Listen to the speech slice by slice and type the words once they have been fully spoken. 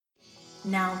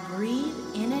Now breathe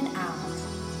in and out.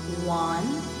 1,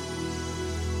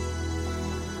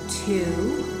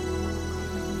 2,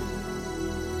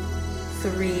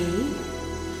 3.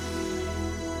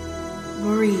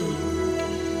 Breathe,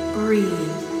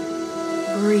 breathe,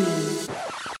 breathe.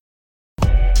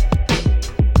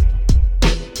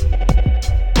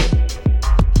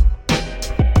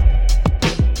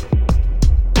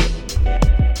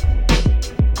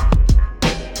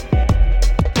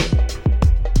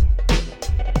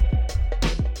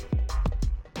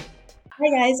 Hi,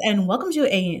 guys, and welcome to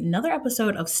another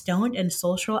episode of Stoned and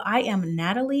Social. I am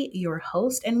Natalie, your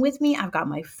host, and with me, I've got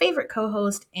my favorite co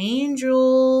host,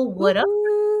 Angel. What up?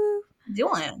 Woo-hoo.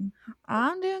 Doing?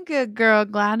 I'm doing good, girl.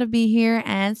 Glad to be here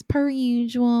as per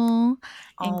usual. And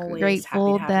Always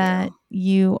happy to grateful have that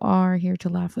you. you are here to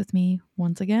laugh with me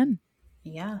once again.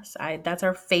 Yes, that's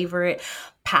our favorite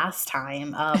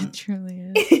pastime. It truly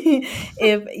is.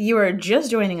 If you are just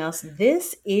joining us,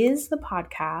 this is the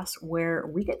podcast where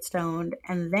we get stoned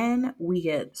and then we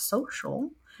get social.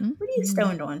 What are you Mhm.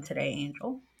 stoned on today,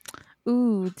 Angel?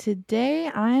 Ooh, today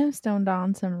I am stoned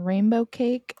on some rainbow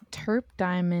cake terp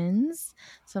diamonds,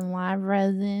 some live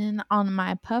resin on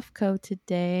my Puffco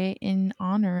today in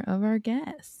honor of our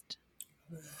guest.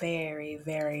 Very,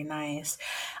 very nice.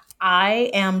 I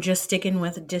am just sticking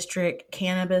with District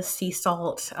Cannabis Sea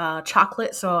Salt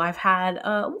chocolate, so I've had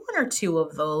one or two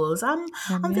of those. Yum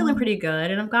I'm feeling yum. pretty good,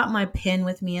 and I've got my pin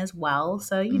with me as well.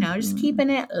 So just Mm-hmm. keeping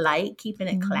it light, keeping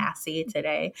it Mm-hmm. classy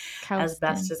today, as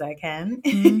best Coastin'. as I can.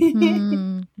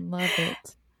 Mm-hmm. Love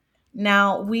it.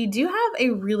 Now, we do have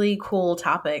a really cool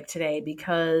topic today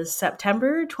because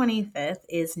September 25th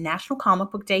is National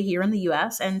Comic Book Day here in the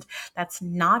US, and that's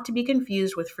not to be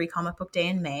confused with Free Comic Book Day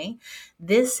in May.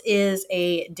 This is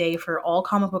a day for all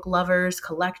comic book lovers,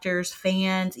 collectors,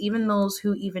 fans, even those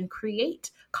who even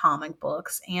create comic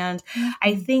books. And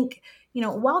I Mm-hmm. think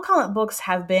while comic books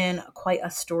have been quite a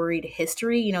storied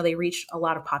history, they reached a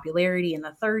lot of popularity in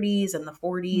the 30s and the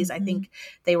 40s. I Mm-hmm. think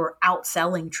they were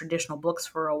outselling traditional books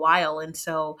for a while. And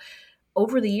so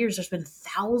over the years, there's been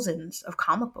thousands of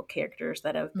comic book characters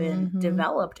that have been Mm-hmm.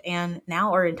 developed and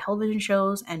now are in television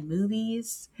shows and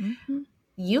movies. Mm-hmm.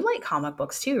 You like comic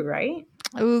books too, right?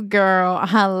 Ooh, girl,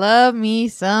 I love me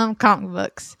some comic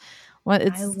books. Well, I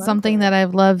it's love something that it.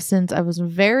 I've loved since I was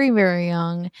very, very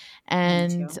young, Me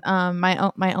and too.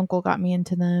 my uncle got me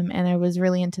into them, and I was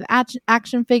really into the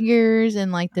action figures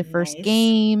and like the first Nice.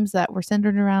 games that were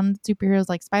centered around superheroes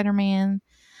like Spider Man.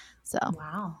 So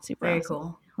Wow. super Very awesome.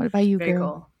 cool. What about you, Very girl?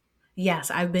 cool.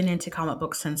 Yes, I've been into comic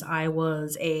books since I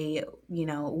was a,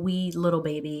 wee little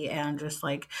baby and just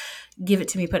like give it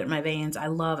to me, put it in my veins. I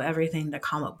love everything that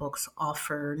comic books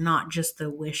offer, not just the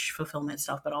wish fulfillment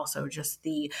stuff, but also just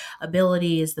the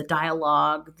abilities, the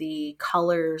dialogue, the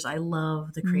colors. I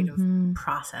love the creative Mm-hmm.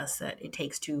 process that it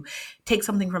takes to take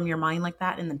something from your mind like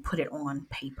that and then put it on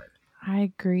paper. I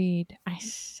agreed. I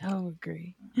so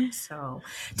agree. So,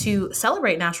 to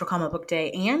celebrate National Comic Book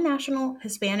Day and National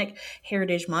Hispanic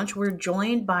Heritage Month, we're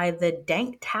joined by the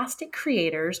Danktastic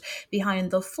creators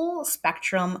behind the Full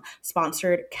Spectrum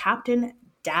sponsored Captain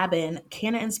Dabin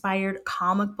Canna inspired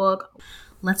comic book.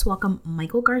 Let's welcome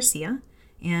Michael Garcia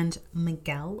and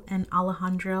Miguel and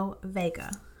Alejandro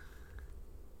Vega.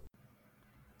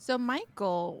 So,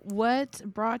 Michael, what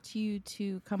brought you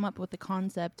to come up with the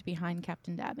concept behind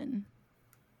Captain Dabin?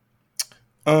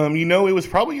 It was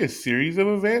probably a series of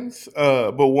events,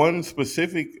 but one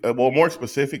specific, more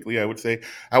specifically, I would say,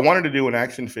 I wanted to do an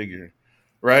action figure,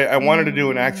 right? I wanted to do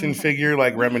an action Mm. figure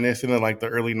like reminiscent of like the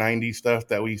early '90s stuff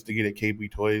that we used to get at KB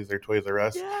Toys or Toys R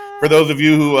Us. For Yes. those of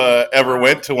you who ever Wow.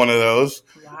 went to one of those,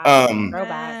 Wow. um,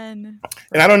 Throwback. Amen.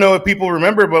 and I don't know if people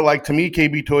remember, but like to me,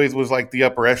 KB Toys was like the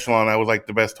upper echelon. I was like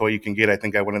the best toy you can get. I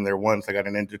think I went in there once. I got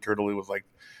an Ninja Turtle. It was like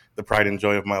the pride and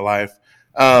joy of my life.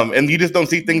 And you just don't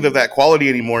see things of that quality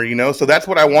anymore, you know? So that's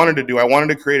what I wanted to do. I wanted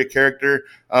to create a character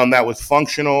that was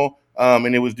functional.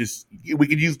 And it was just, we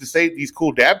could use these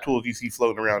cool dab tools you see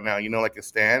floating around now, like a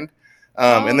stand.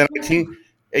 And Oh,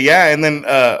 then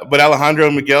but Alejandro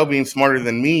and Miguel being smarter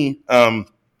than me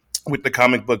with the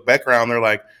comic book background, they're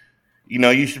like,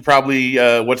 you should probably,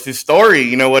 what's his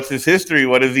story? What's his history?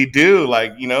 What does he do?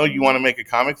 Like, you want to make a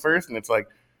comic first? And it's like,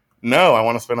 no, I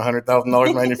want to spend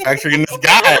 $100,000 manufacturing this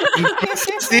guy. It makes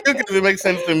sense to you because it makes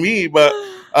sense to me. But,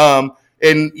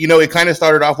 it kind of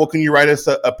started off, well, can you write us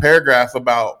a paragraph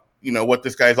about, what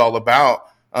this guy's all about?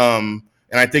 And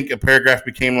I think a paragraph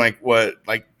became like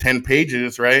 10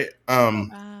 pages, right?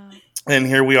 wow. And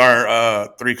here we are,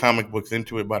 3 comic books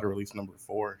into it, about to release number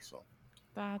 4. So.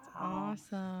 That's Wow.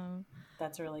 awesome.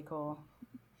 That's really cool.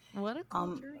 What a cool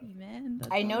Um, journey, man.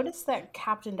 That's I awesome. noticed that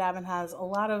Captain Davin has a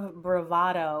lot of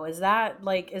bravado. Is that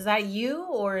you,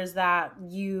 or is that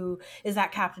you? Is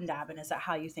that Captain Davin? Is that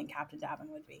how you think Captain Davin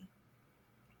would be?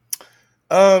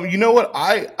 You know what?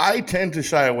 I tend to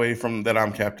shy away from that.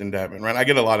 I'm Captain Davin, right? I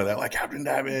get a lot of that, like Captain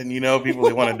Davin. You know, people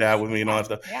they want to dab with me and all that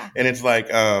stuff, Yeah. and it's like,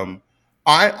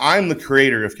 I'm the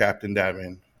creator of Captain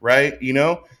Davin, right? You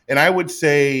know, and I would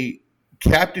say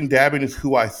Captain Davin is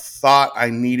who I thought I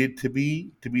needed to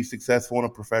be successful in a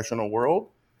professional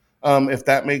world. If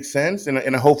that makes sense,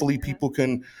 and hopefully people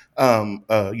can,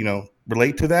 you know,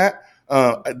 relate to that.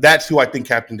 That's who I think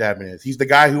Captain Davin is. He's the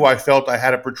guy who I felt I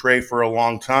had to portray for a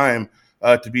long time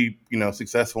to be, you know,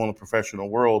 successful in the professional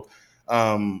world.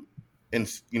 And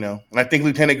you know, and I think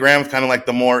Lieutenant Graham's kind of like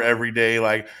the more everyday,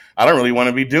 like I don't really want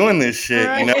to be doing this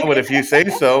shit, you know, but if you say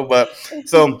so, but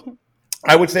so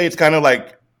I would say it's kind of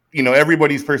like, you know,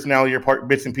 everybody's personality or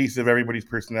bits and pieces of everybody's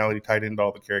personality tied into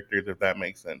all the characters, if that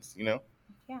makes sense, you know.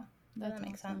 Yeah, that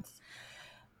makes sense.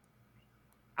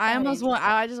 I just want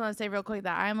to say real quick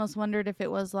that I almost wondered if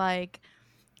it was like,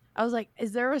 I was like,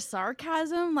 is there a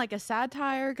sarcasm, like a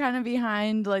satire kind of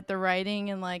behind like the writing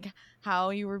and like how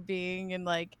you were being, and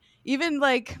like even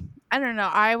like, I don't know,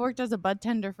 I worked as a bud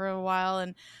tender for a while,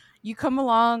 and you come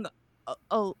along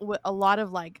with a lot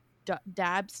of like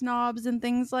dab snobs and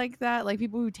things like that, like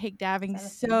people who take dabbing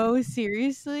so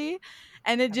seriously,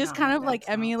 and it just kind of like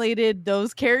emulated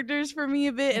those characters for me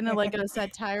a bit in a like a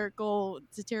satirical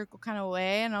kind of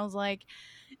way, and I was like,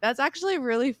 that's actually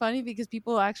really funny because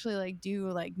people actually like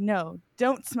do like, no,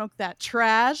 don't smoke that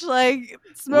trash, like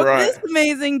smoke this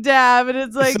amazing dab, and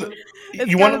it's like, so,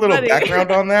 you want a little funny background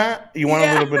on that? You want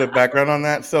a little bit of background on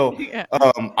that? So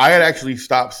I had actually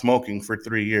stopped smoking for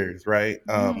 3 years, right?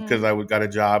 Because I got a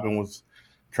job and was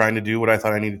trying to do what I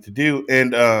thought I needed to do,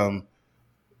 and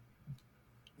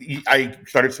I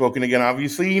started smoking again,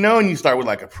 obviously, you know, and you start with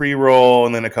like a pre-roll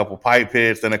and then a couple pipe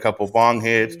hits, then a couple bong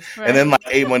hits. Right. And then like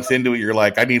 8 months into it, you're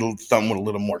like, I need something with a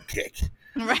little more kick.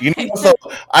 Right. You know, so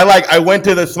I went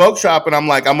to the smoke shop and I'm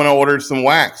like, I'm going to order some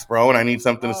wax, bro. And I need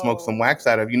something to smoke some wax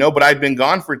out of, you know, but I'd been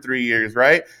gone for 3 years.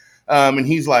 Right. And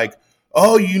he's like,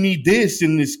 oh, you need this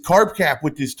and this carb cap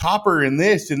with this topper and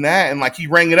this and that. And like, he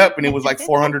rang it up and it was like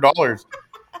 $400.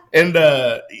 And,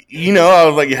 you know, I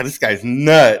was like, yeah, this guy's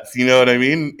nuts. You know what I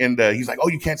mean? And he's like, oh,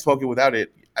 you can't smoke it without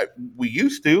it. We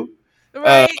used to.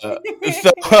 Right.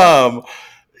 So,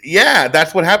 yeah,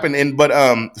 that's what happened. But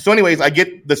so anyways, I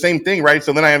get the same thing, right?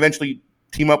 So then I eventually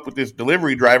team up with this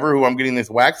delivery driver who I'm getting this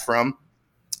wax from.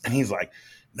 And he's like,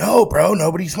 no, bro,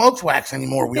 nobody smokes wax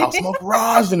anymore. We all smoke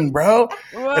rosin, bro.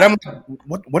 What? And I'm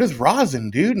like, what is rosin,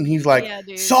 dude? And he's like,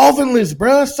 solventless,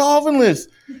 bro, solventless.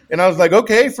 And I was like,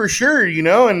 okay, for sure, you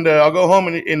know, and I'll go home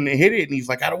and hit it. And he's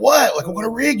like, out of what? Like, what a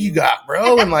rig you got,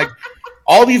 bro? And like,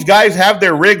 all these guys have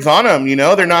their rigs on them, you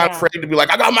know? They're not afraid to be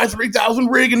like, I got my 3000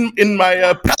 rig in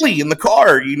my Pelly in the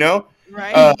car, you know?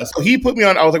 Right. So he put me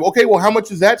on. I was like, okay, well, how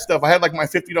much is that stuff? I had like my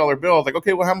 $50 bill. I was like,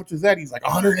 okay, well, how much is that? He's like,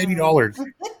 $180.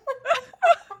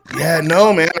 Yeah,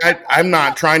 no, man, I'm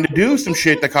not trying to do some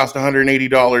shit that cost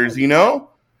 $180, you know?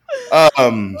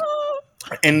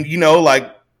 And, you know,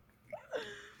 like,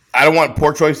 I don't want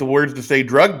poor choice of words to say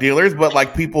drug dealers, but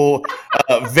like people,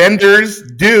 vendors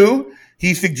do.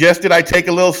 He suggested I take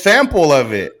a little sample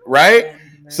of it, right?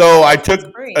 So I took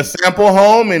a sample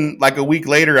home, and like a week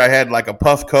later, I had like a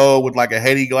Puffco with like a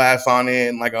heady glass on it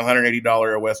and like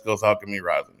 $180 West Coast Alchemy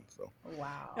rosin. So,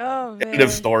 wow. End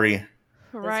of story.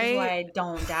 Right. This is why I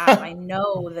don't dab. I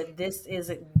know that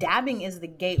dabbing is the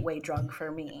gateway drug for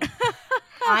me.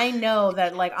 I know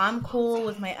that like I'm cool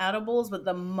with my edibles, but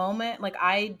the moment like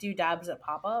I do dabs at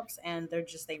pop-ups and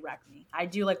they wreck me. I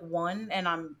do like one and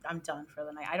I'm done for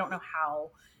the night. I don't know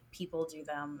how people do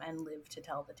them and live to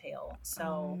tell the tale.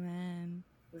 So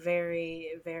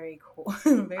very, very cool.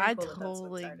 Very I cool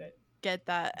totally get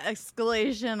that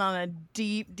escalation on a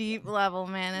deep, deep level,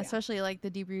 man. Yeah. Especially like the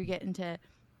deeper you get into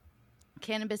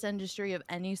cannabis industry of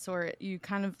any sort, you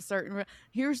kind of start,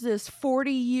 here's this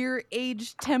 40-year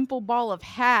aged temple ball of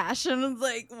hash, and it's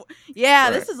like, yeah,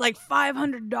 right. This is like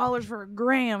 $500 for a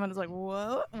gram, and it's like,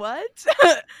 what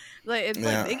like it's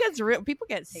like it gets real. People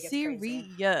get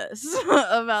serious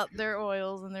about their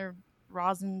oils and their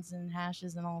rosins and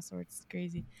hashes and all sorts. It's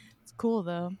crazy. It's cool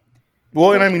though.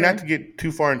 Well, and I mean, not to get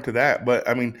too far into that, but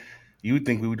I mean, you would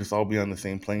think we would just all be on the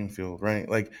same playing field, right?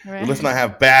 Like, let's not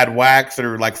have bad wax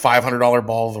or like $500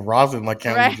 balls of rosin. Like,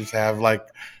 can't we just have like,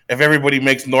 if everybody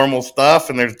makes normal stuff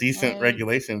and there's decent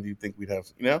regulations, you'd think we'd have,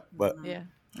 you know? But yeah,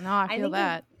 no, I feel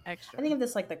that. extra. I think of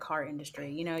this like the car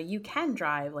industry. You know, you can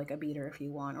drive like a beater if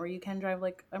you want, or you can drive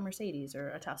like a Mercedes or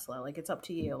a Tesla. Like it's up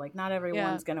to you. Like not Yeah.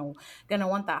 everyone's gonna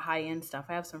want that high end stuff.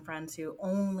 I have some friends who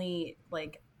only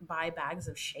like buy bags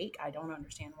of shake. I don't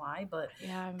understand why, but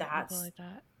Yeah, I met people that's like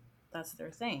that. that's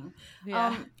their thing.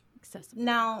 Yeah. Accessible.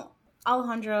 Now,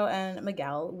 Alejandro and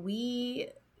Miguel, we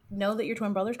know that you're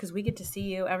twin brothers because we get to see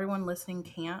you. Everyone listening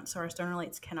can't, so our Stoner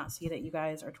Lights cannot see that you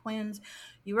guys are twins.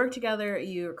 You work together,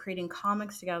 you're creating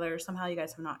comics together. Somehow you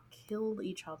guys have not killed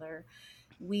each other.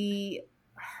 We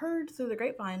heard through the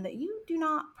grapevine that you do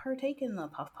not partake in the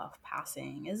puff puff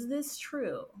passing. Is this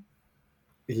true?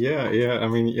 Yeah. I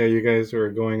mean, yeah, you guys were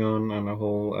going on a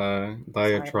whole Sorry about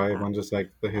diatribe that. on just like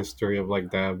the history of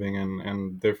like dabbing and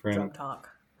Drug different. talk.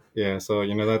 Yeah, so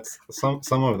that's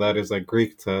some of that is like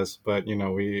Greek to us, but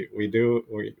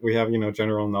we have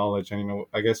general knowledge, and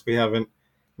I guess we haven't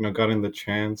gotten the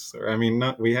chance, or I mean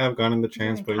not we have gotten the You're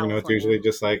chance, in but it's usually California.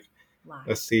 just like a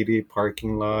Lie. seedy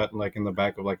parking lot, like in the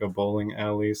back of like a bowling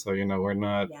alley. So we're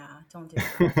not. Yeah, don't do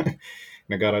it.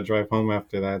 I gotta drive home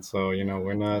after that, so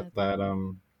we're not That's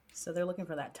that So they're looking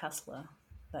for that Tesla.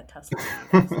 That Tesla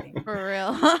that you guys for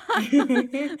real. see.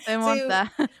 They want So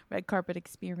that red carpet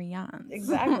experience.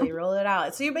 exactly, roll it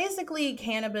out. So you're basically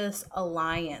Cannabis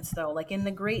Alliance, though. Like in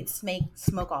the Great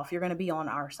Smoke Off, you're going to be on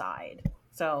our side.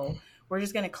 So we're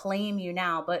just going to claim you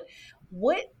now. But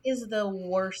what is the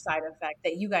worst side effect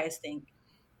that you guys think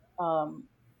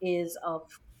is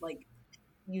of like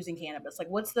using cannabis? Like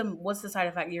what's the side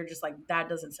effect you're just like that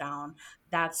doesn't sound?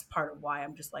 That's part of why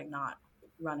I'm just like not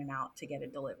running out to get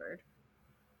it delivered.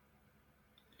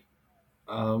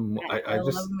 I I love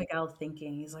just Miguel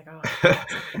thinking. He's like, oh,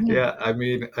 yeah, I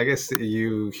mean, I guess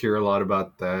you hear a lot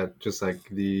about that, just like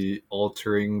the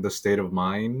altering the state of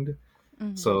mind. yeah,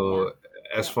 So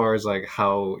as yeah. far as like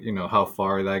how how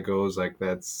far that goes, like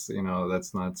that's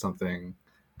that's not something.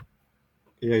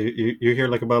 Yeah, you hear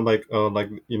like about like like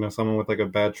someone with like a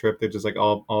bad trip, they're just like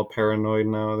all paranoid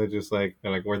now. They're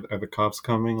like where are the cops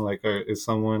coming? Like is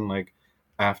someone like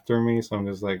after me? So I'm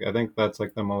just like I think that's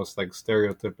like the most like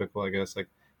stereotypical, I guess, like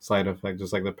side effect,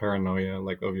 just like the paranoia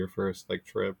like of your first like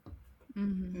trip.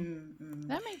 Mm-hmm. Mm-mm.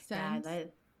 That makes Yeah, sense.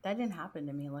 that didn't happen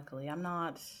to me. Luckily, I'm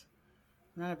not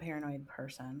a paranoid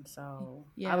person, so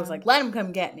I was Yeah. like, let him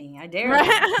come get me. I dare Right.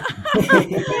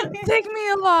 them. Take me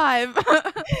alive.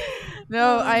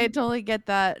 No, I Um, totally get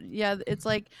that. Yeah, it's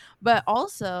like, but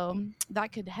also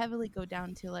that could heavily go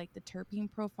down to like the terpene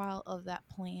profile of that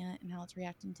plant and how it's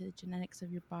reacting to the genetics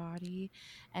of your body.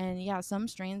 And yeah, some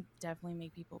strains definitely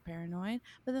make people paranoid,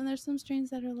 but then there's some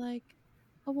strains that are like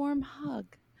a warm hug.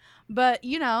 But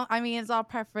I mean, it's all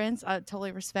preference. I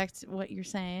totally respect what you're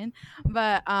saying.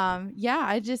 But yeah,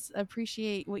 I just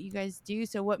appreciate what you guys do.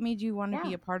 So what made you want to be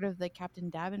yeah, a part of the Captain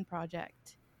Davin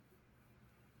project?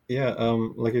 Yeah,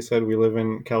 like you said, we live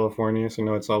in California,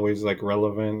 so it's always like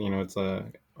relevant. It's a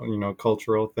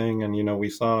cultural thing, and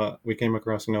we came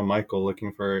across Michael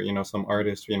looking for some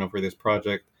artists for this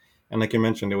project, and like you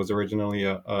mentioned, it was originally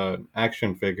a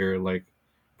action figure like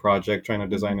project trying to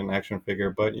design Mhm. an action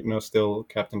figure, but still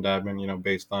Captain Dabin,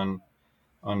 based on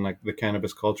like the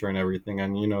cannabis culture and everything,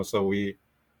 and so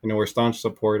we're staunch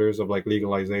supporters of like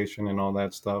legalization and all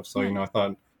that stuff. So I Nice.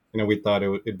 thought we thought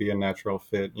it'd be a natural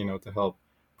fit to help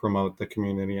promote the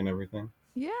community and everything.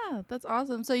 Yeah, that's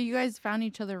awesome. So you guys found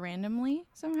each other randomly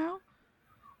somehow,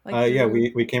 like Yeah,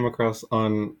 through. we came across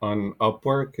on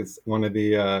Upwork. It's one of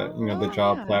the the oh, Oh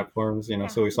job yeah. platforms. yeah,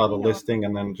 So we saw we the know of listing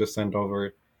and then just sent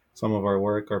over some of our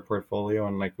work, our portfolio,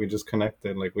 and like we just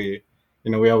connected. Like we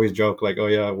always joke like, oh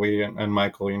yeah, we and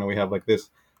Michael, we have like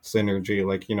this synergy.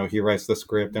 Like he writes the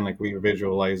script and like we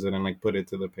visualize it and like put it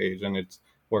to the page, and it's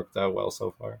worked out well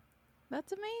so far.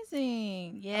 That's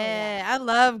amazing. Oh yeah, Yeah, I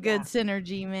love good yeah,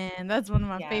 synergy, man. That's one of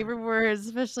my yeah. favorite words,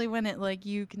 especially when it like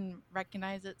you can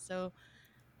recognize it so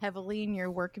heavily in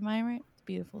your work environment. It's a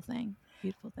beautiful thing.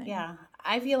 Beautiful thing. Yeah,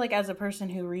 I feel like as a person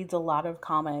who reads a lot of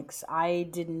comics, I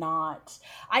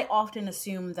often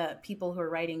assume that people who are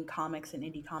writing comics and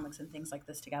indie comics and things like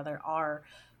this together are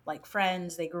like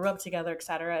friends, they grew up together,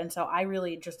 etc. And so I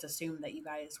really just assumed that you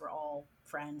guys were all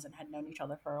friends and had known each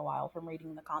other for a while from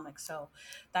reading the comics. So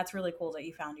that's really cool that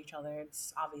you found each other.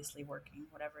 It's obviously working,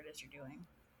 whatever it is you're doing.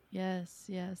 Yes,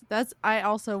 yes. That's I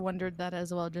also wondered that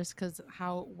as well, just because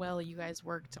how well you guys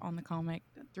worked on the comic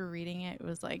through reading it. It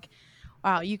was like,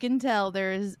 wow, you can tell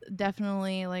there's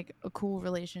definitely like a cool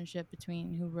relationship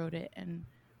between who wrote it and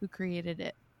who created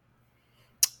it.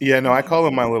 Yeah, no, I call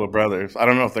them my little brothers. I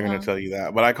don't know if they're going Oh. to tell you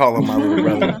that, but I call them my little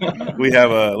brothers. We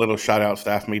have a little shout out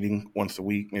staff meeting once a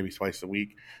week, maybe twice a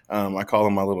week. I call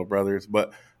them my little brothers,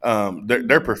 but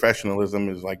their professionalism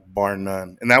is like bar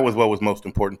none, and that was what was most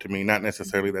important to me. Not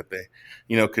necessarily that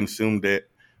they, consumed it,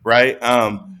 right?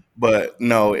 But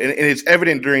no, and it's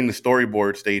evident during the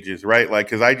storyboard stages, right? Like,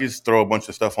 because I just throw a bunch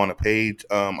of stuff on a page.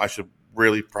 I should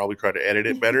really probably try to edit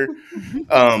it better.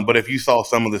 But if you saw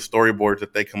some of the storyboards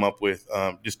that they come up with,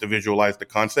 just to visualize the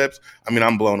concepts, I mean,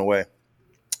 I'm blown away.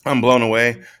 I'm blown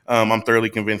away. I'm thoroughly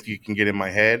convinced you can get in my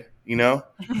head.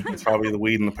 It's probably the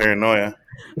weed and the paranoia.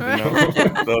 So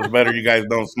it's better you guys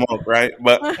don't smoke, right?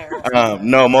 But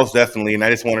no, most definitely. And I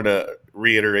just wanted to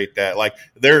reiterate that, like,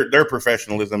 their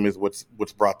professionalism is what's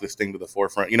brought this thing to the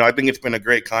forefront. I think it's been a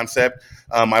great concept.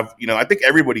 I think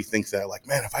everybody thinks that, like,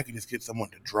 man, if I could just get someone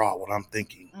to draw what I'm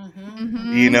thinking,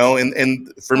 and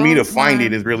for me to find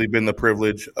it has really been the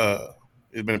privilege.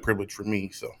 It's been a privilege for me.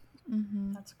 So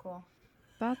That's cool.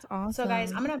 That's awesome. So,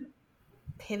 guys, I'm gonna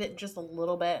pivot just a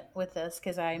little bit with this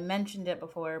because I mentioned it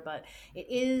before, but it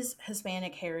is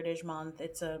Hispanic Heritage Month.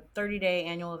 It's a 30-day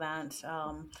annual event,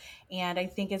 and I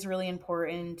think it's really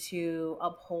important to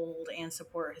uphold and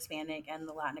support Hispanic and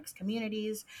the Latinx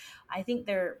communities. I think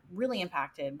they're really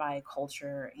impacted by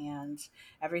culture and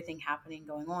everything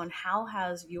going on. How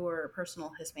has your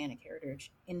personal Hispanic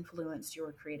heritage influenced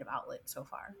your creative outlet so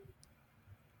far?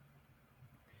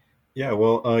 Yeah,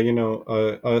 well,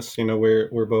 us,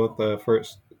 we're both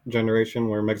first generation.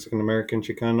 We're Mexican American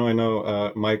Chicano. I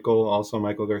know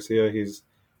Michael Garcia. He's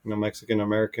Mexican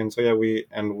American. So yeah,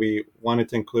 we wanted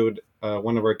to include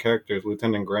one of our characters,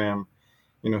 Lieutenant Graham.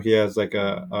 He has like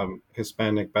a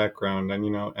Hispanic background,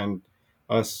 and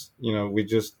us,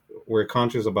 we're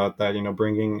conscious about that.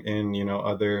 Bringing in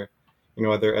other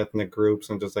ethnic groups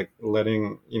and just like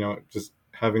letting just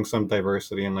having some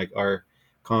diversity in like our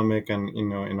comic and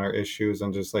in our issues,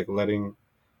 and just like letting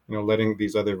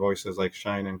these other voices like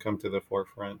shine and come to the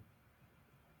forefront.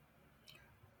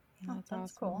 That's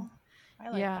awesome. Cool. I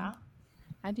like that.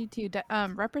 I do too.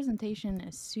 Representation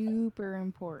is super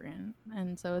important,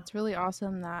 and so it's really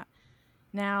awesome that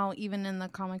now, even in the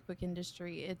comic book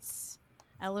industry, it's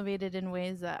elevated in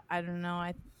ways that I don't know.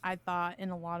 I thought in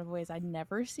a lot of ways I'd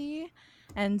never see,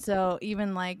 and so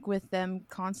even like with them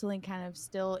constantly kind of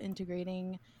still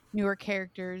integrating newer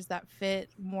characters that fit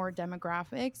more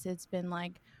demographics, it's been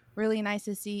like really nice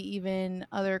to see even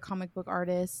other comic book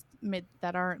artists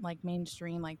that aren't like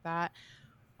mainstream like that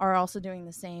are also doing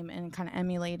the same and kind of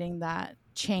emulating that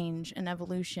change and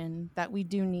evolution that we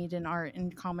do need in art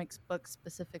and comics books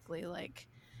specifically. Like,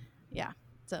 yeah.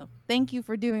 So thank you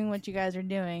for doing what you guys are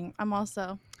doing. I'm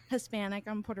also Hispanic.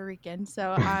 I'm Puerto Rican.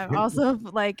 So I'm also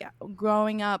like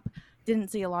growing up, didn't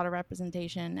see a lot of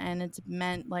representation, and it's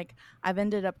meant like I've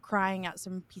ended up crying at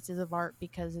some pieces of art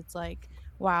because it's like,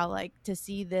 wow, like to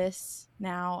see this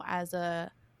now as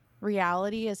a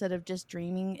reality instead of just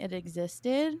dreaming it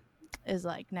existed is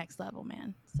like next level,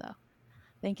 man. So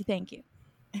thank you.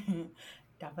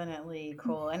 Definitely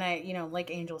cool. And I, like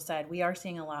Angel said, we are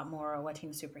seeing a lot more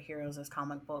Latino superheroes as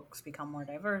comic books become more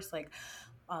diverse, like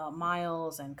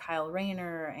Miles and Kyle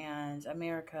Rayner and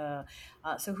America.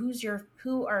 So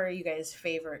who are you guys'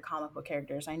 favorite comic book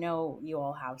characters? I know you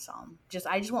all have some.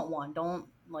 I just want one. Don't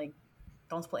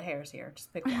split hairs here.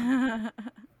 Just pick one.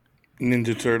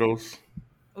 Ninja Turtles.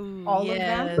 Ooh, all of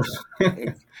them?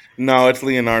 No, it's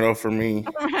Leonardo for me.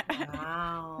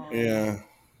 Wow. Yeah.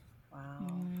 Wow.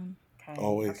 Okay.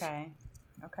 Always. Okay.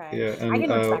 Yeah, and, I can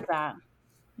respect that.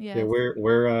 Yeah,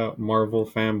 we're Marvel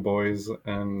fanboys,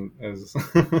 and as so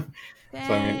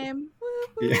I mean,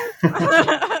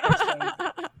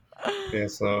 yeah.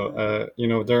 So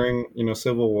during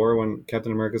Civil War, when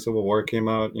Captain America Civil War came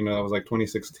out, that was like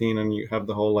 2016, and you have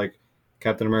the whole like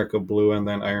Captain America blue and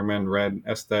then Iron Man red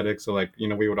aesthetic. So like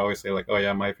we would always say like, oh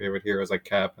yeah, my favorite hero is like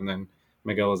Cap, and then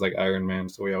Miguel is like Iron Man.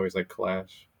 So we always like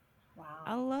clash. Wow.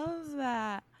 I love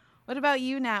that. What about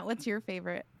you, Nat? What's your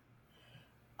favorite?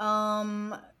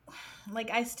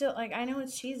 Like I still like I know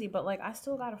it's cheesy, but like I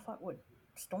still gotta fuck with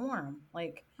Storm.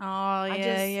 Like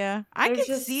I can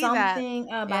just see something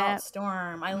that about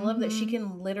Storm. I love that she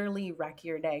can literally wreck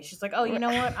your day. She's like, oh, you know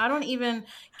what? I don't even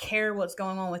care what's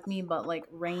going on with me, but like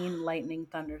rain, lightning,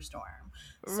 thunderstorm.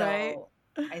 So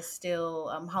I still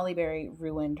Holly Berry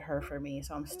ruined her for me,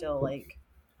 so I'm still like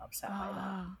upset by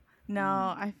that. No,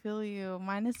 I feel you.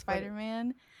 Mine is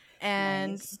Spider-Man,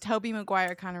 and Tobey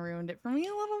Maguire kind of ruined it for me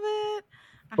a little bit.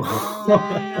 Oh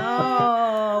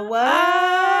no!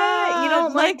 What? You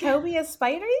don't like Tobey as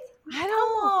Spidey?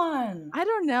 I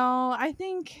don't know. I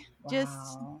think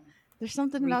just There's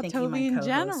something about Rethinking Toby my in co-host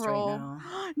right general. now.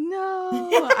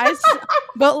 No,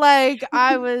 but like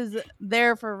I was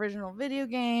there for original video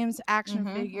games, action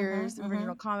figures,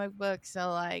 original comic books.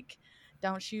 So like,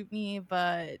 don't shoot me.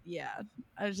 But yeah,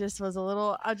 I just was a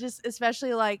little. I just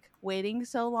especially like waiting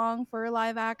so long for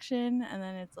live action, and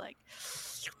then it's like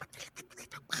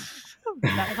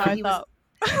that's how I He was thought.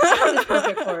 he was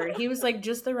perfect for it. He was like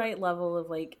just the right level of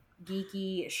like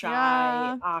geeky, shy,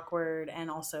 Yeah. awkward, and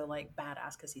also like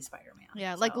badass because he's Spider-Man.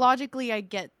 Yeah, So, like logically I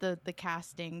get the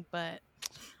casting, but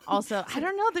also I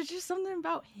don't know, there's just something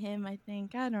about him, I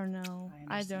think. I don't know.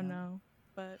 I I don't understand. know.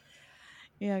 But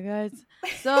yeah, guys.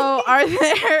 So are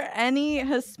there any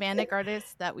Hispanic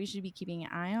artists that we should be keeping an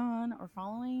eye on or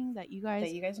following that you that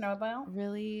guys you guys know about?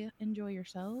 really enjoy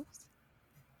yourselves?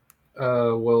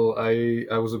 Well, I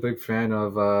was a big fan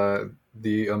of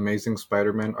the Amazing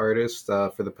Spider-Man artist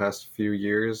for the past few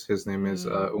years. His name is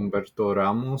Humberto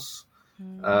Ramos.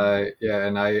 Yeah,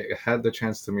 and I had the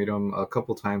chance to meet him a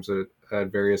couple times at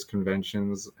various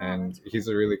conventions, and he's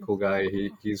a really cool guy.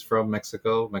 He's from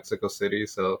Mexico City,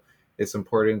 so it's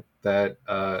important that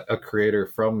a creator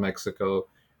from Mexico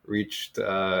reached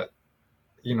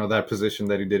that position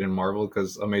that he did in Marvel,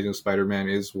 because Amazing Spider-Man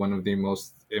is one of the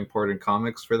most important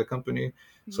comics for the company.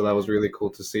 So that was really cool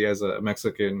to see as a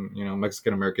Mexican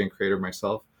American creator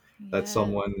myself, that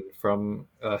someone from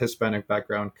a Hispanic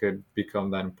background could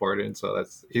become that important. So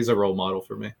he's a role model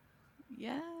for me.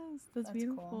 Yes, that's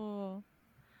beautiful. Cool.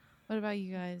 What about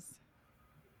you guys?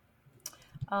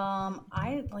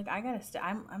 I gotta.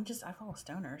 I follow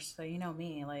stoners, so you know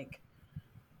me. Like,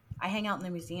 I hang out in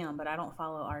the museum, but I don't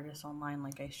follow artists online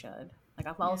like I should. Like,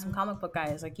 I follow some comic book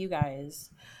guys like you guys.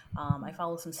 I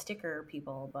follow some sticker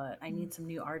people, but I need some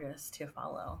new artists to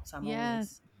follow. So I'm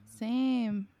always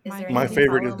same. My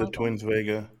favorite is the Twins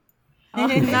Vega. Oh,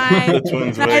 nice. The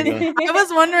Twins Vega. I was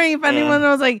wondering if anyone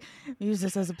was like, use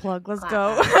this as a plug. Let's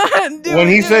go. When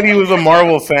he said he was a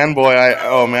Marvel fanboy, I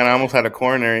almost had a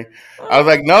coronary. I was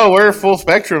like, no, we're full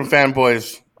spectrum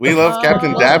fanboys. We love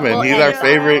Captain Dabin. He's our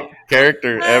favorite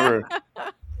character ever.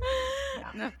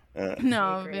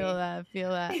 No, I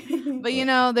feel that.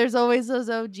 But there's always those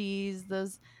OGs.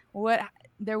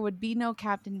 There would be no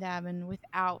Captain Dabin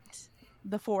without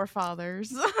the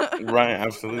forefathers. Right,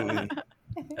 absolutely.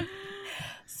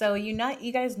 So you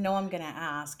guys know I'm gonna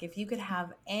ask, if you could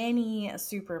have any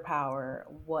superpower,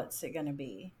 what's it gonna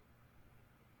be?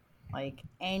 Like,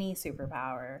 any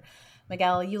superpower.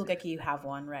 Miguel, you look like you have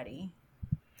one ready.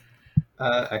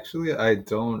 Actually, I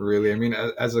don't really. I mean,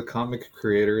 as a comic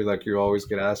creator, like, you always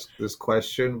get asked this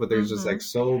question, but there's just like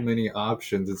so many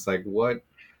options. It's like, what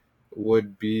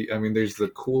would be? I mean, there's the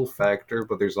cool factor,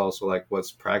 but there's also like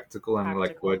what's practical and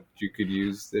like what you could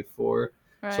use it for.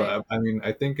 Right. So I mean,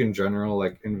 I think in general,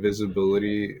 like,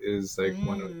 invisibility is like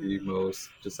one of the most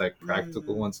just like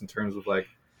practical ones in terms of like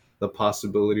the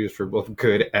possibilities for both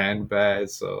good and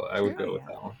bad. So I would go with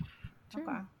that one.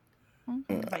 Okay.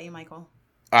 What about you, Michael?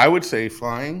 I would say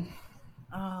flying.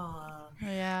 Oh,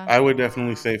 yeah. I would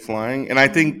definitely say flying, and I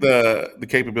think the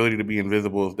capability to be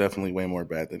invisible is definitely way more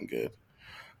bad than good.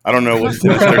 I don't know what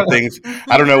sinister things.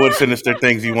 I don't know what sinister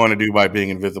things you want to do by being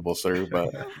invisible, sir.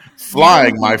 But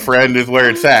flying, my friend, is where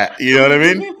it's at. You know what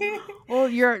I mean? Well,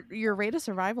 your rate of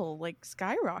survival like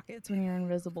skyrockets when you're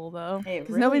invisible, though, because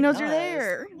really nobody knows you're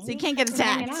there, so you can't get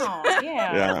attacked.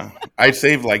 Yeah. I'd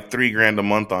save like $3,000 a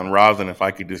month on rosin if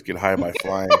I could just get high by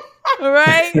flying.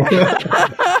 Right.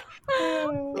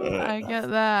 I get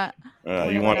that.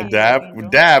 You want to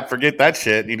dab? Dab. Forget that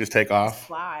shit. You just take off. Just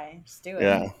fly. Just do it.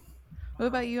 Yeah. What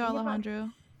about you, Alejandro?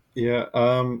 Yeah,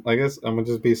 I guess I'm gonna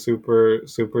just be super,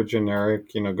 super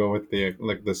generic. Go with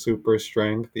the super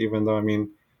strength. Even though, I mean,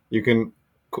 you can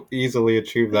easily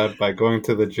achieve that by going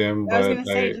to the gym. I was gonna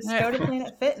say, just go to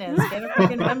Planet Fitness, get a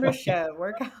freaking membership,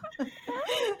 work out.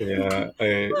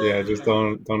 I just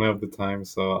don't have the time,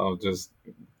 so I'll just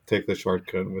take the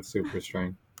shortcut with super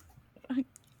strength.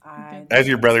 As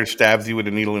your brother stabs you with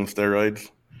a needle and steroids.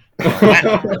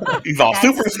 He's all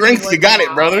super strength. You got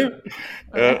it, brother.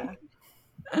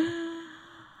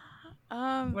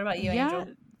 What about you, Angel?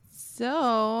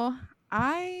 So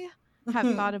I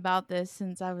have thought about this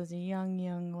since I was a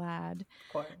young lad,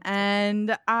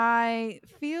 and I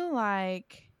feel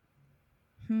like,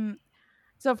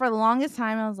 so for the longest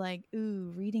time I was like,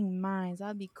 ooh, reading minds,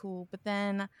 that'd be cool. But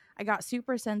then I got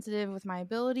super sensitive with my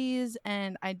abilities,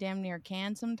 and I damn near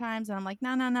can sometimes. And I'm like,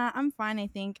 nah, I'm fine. I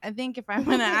think if I'm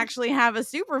gonna actually have a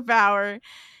superpower,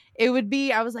 it would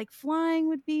be, I was like, flying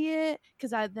would be it,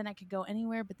 because then I could go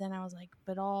anywhere. But then I was like,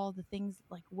 but all the things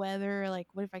like weather, like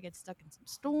what if I get stuck in some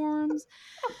storms?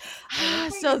 I love how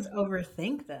you So guys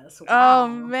overthink this. oh Wow.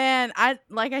 man,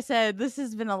 like I said, this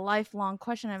has been a lifelong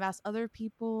question I've asked other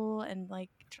people, and like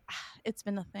it's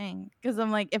been a thing, because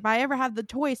I'm like, if I ever have the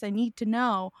choice, I need to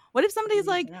know. What if somebody's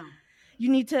like, you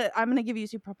need to, I'm gonna give you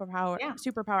superpower,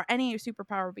 any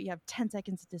superpower, but you have 10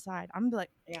 seconds to decide. I'm gonna be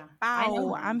like, Yeah. bow, I know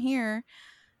mine. I'm here. Let's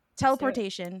do it.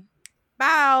 Teleportation.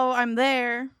 Bow, I'm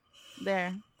there.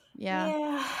 There. Yeah.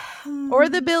 Yeah. Or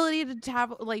the ability to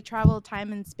travel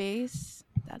time and space.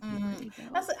 That'd be pretty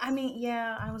dope. That's, I mean,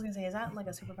 yeah, I was gonna say, is that like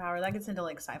a superpower? That gets into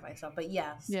like sci-fi stuff, but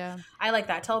yes, Yeah. I like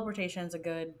that. Teleportation is a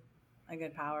good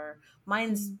power.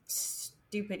 Mine's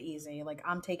stupid easy. Like,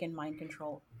 I'm taking mind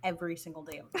control every single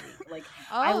day of the week. Like,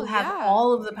 I will have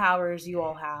all of the powers you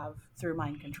all have through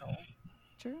mind control.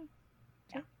 True.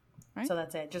 Yeah. Right? So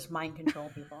that's it. Just mind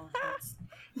control people.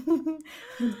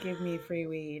 Give me free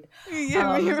weed.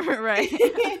 Yeah, right.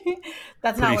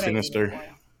 That's pretty not what sinister. I need it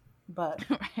for. But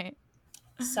right.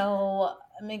 so,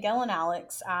 Miguel and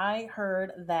Alex, I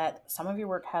heard that some of your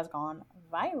work has gone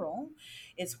viral.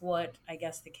 It's what I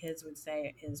guess the kids would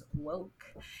say is woke.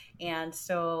 And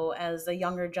so, as a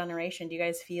younger generation, do you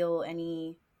guys feel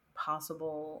any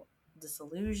possible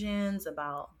disillusions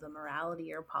about the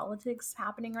morality or politics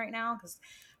happening right now? Because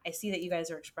I see that you guys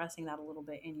are expressing that a little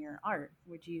bit in your art.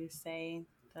 Would you say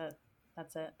that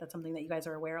that's something that you guys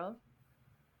are aware of?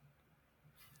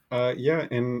 Yeah,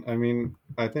 and I mean,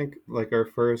 I think like our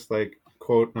first like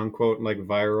quote unquote like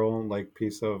viral like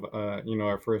piece of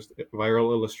our first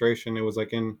viral illustration. It was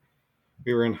like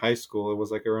we were in high school. It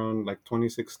was like around like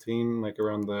 2016, like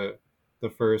around the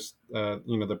first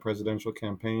the presidential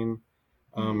campaign,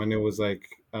 and it was like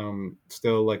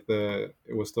still like the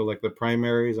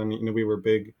primaries, and we were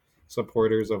big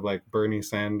supporters of like Bernie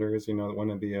Sanders, one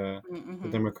of the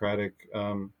Democratic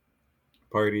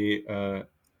Party.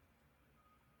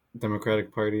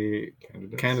 Democratic Party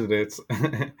candidates.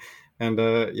 And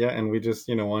and we just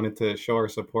wanted to show our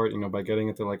support by getting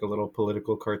into like a little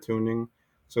political cartooning.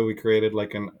 So we created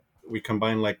we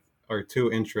combined like our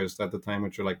two interests at the time,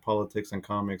 which were like politics and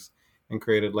comics, and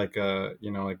created like a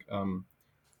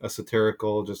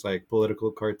satirical, just like political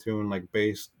cartoon, like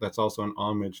based, that's also an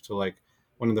homage to like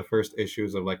one of the first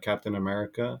issues of like Captain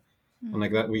America. And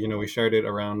like that, we shared it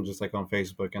around just like on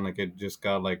Facebook, and like it just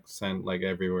got like sent like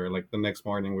everywhere. Like the next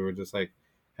morning, we were just like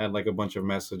had like a bunch of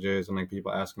messages and like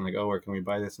people asking like, oh, where can we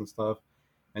buy this and stuff.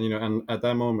 And and at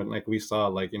that moment, like we saw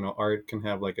like art can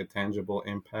have like a tangible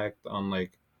impact on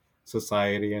like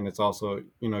society, and it's also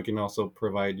it can also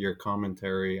provide your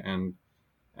commentary and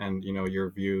your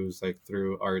views like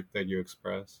through art that you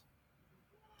express.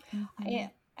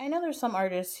 I know there's some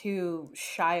artists who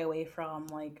shy away from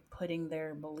like putting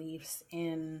their beliefs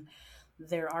in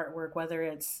their artwork, whether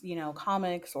it's,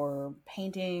 comics or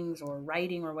paintings or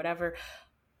writing or whatever.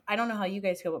 I don't know how you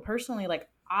guys feel, but personally, like,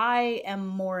 I am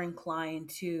more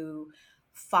inclined to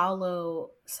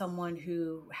follow someone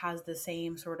who has the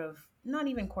same sort of, not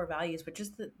even core values, but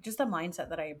just a mindset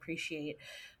that I appreciate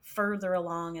further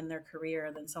along in their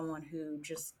career than someone who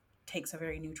just takes a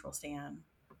very neutral stand.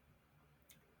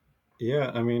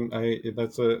 Yeah, I mean,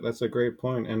 that's a great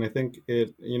point, and I think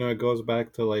it goes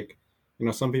back to like,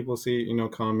 some people see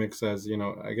comics as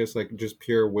I guess like just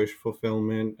pure wish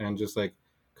fulfillment and just like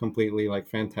completely like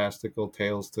fantastical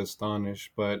tales to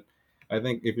astonish. But I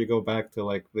think if you go back to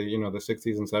like the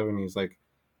 60s and 70s, like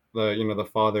the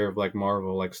father of like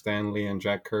Marvel, like Stan Lee and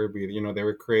Jack Kirby, they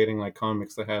were creating like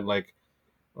comics that had like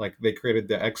they created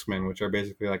the X-Men, which are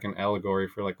basically like an allegory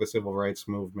for like the civil rights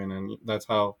movement, and that's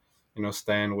how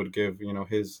Stan would give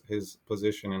his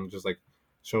position and just like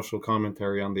social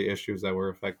commentary on the issues that were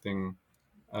affecting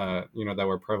that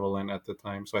were prevalent at the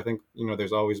time. So I think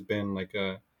there's always been like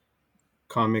a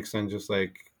comics and just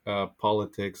like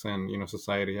politics and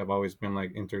society have always been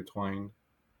like intertwined.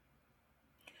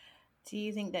 Do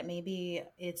you think that maybe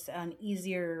it's an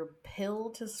easier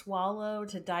pill to swallow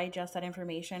to digest that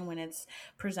information when it's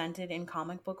presented in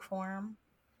comic book form?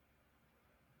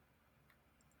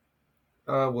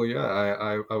 Well,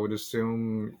 yeah, I would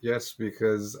assume yes,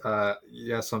 because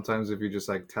yeah, sometimes if you just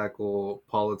like tackle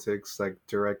politics like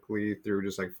directly through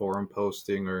just like forum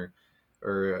posting or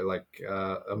like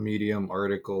a Medium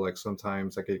article, like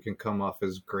sometimes like it can come off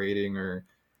as grating or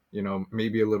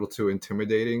maybe a little too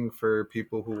intimidating for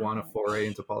people who want to foray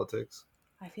into politics.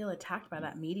 I feel attacked by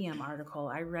that Medium article.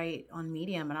 I write on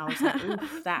Medium, and I was like,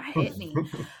 "Oof, that hit me."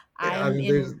 Yeah, I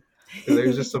mean,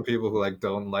 there's just some people who like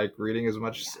don't like reading as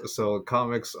much. So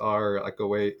comics are like a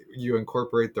way you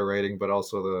incorporate the writing, but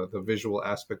also the visual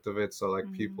aspect of it. So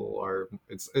like people are,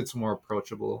 it's more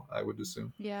approachable, I would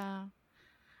assume. Yeah.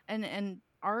 And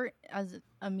art as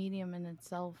a medium in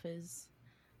itself is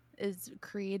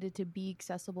created to be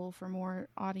accessible for more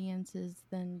audiences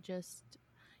than just,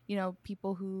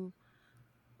 people who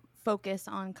focus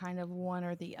on kind of one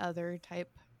or the other type.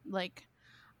 Like,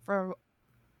 for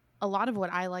a lot of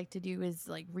what I like to do is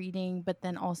like reading, but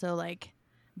then also like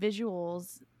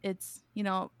visuals. It's,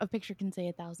 a picture can say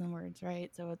 1,000 words, right?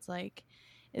 So it's like,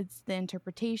 it's the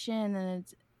interpretation, and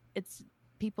it's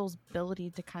people's ability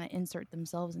to kind of insert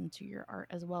themselves into your art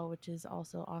as well, which is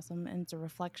also awesome. And it's a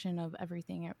reflection of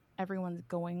everything everyone's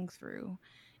going through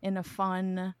in a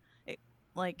fun,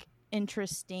 like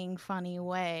interesting, funny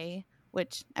way,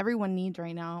 which everyone needs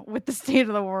right now with the state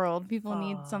of the world. People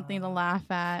need something to laugh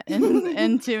at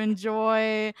and to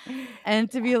enjoy,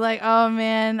 and to be like, oh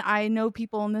man, I know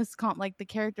people in this like the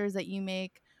characters that you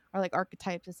make are like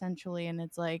archetypes essentially, and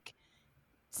it's like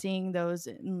seeing those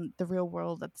in the real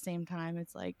world at the same time.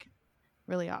 It's like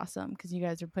really awesome because you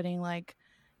guys are putting like,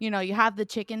 you have the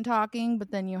chicken talking,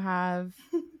 but then you have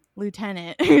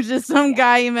Lieutenant, who's just some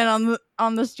guy you met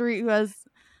on the street who has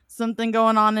something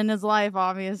going on in his life,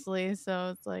 obviously.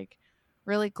 So it's like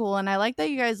really cool, and I like that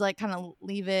you guys like kind of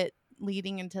leave it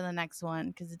leading into the next one,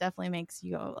 because it definitely makes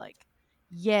you go like,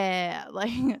 yeah,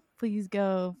 like please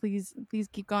go, please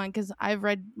keep going. Because I've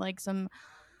read like some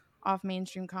off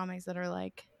mainstream comics that are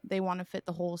like they want to fit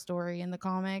the whole story in the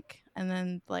comic, and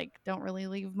then like don't really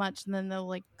leave much, and then they'll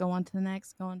like go on to the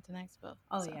next, but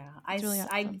it's really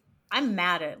awesome. I'm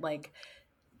mad at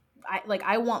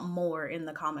I want more in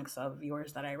the comics of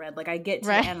yours that I read. Like I get to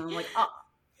the end and I'm like,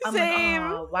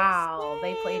 oh, wow,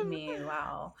 they played me.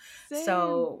 Wow. Same.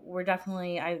 So we're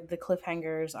definitely, the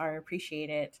cliffhangers are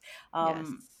appreciated. Yes.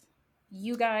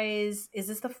 You guys, is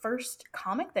this the first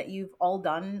comic that you've all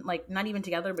done? Like not even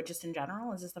together, but just in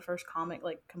general? Is this the first comic,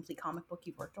 like complete comic book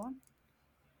you've worked on?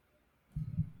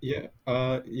 Yeah.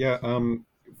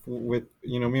 With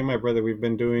me and my brother, we've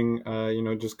been doing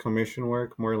just commission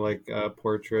work, more like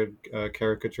portrait,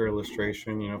 caricature,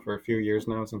 illustration, for a few years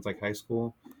now, since like high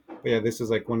school. But yeah, this is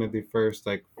like one of the first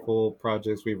like full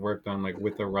projects we've worked on, like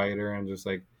with a writer, and just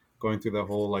like going through the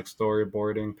whole like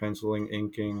storyboarding, penciling,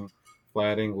 inking,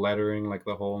 flatting, lettering, like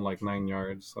the whole like 9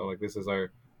 yards. So like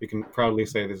we can proudly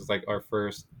say this is like our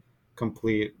first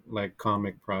complete like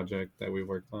comic project that we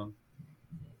worked on.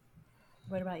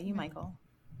 What about you, Michael?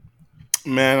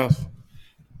 Man,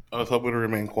 I was hoping to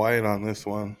remain quiet on this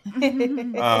one.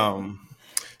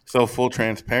 So full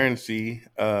transparency,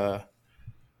 I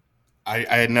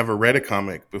had never read a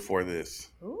comic before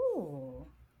this. Ooh. Wow.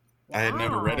 I had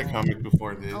never read a comic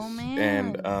before this. Oh,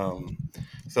 man. And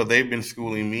so they've been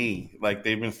schooling me. Like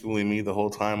they've been schooling me the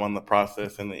whole time on the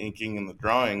process and the inking and the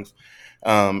drawings.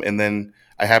 And then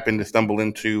I happened to stumble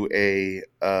into a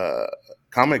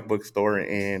comic book store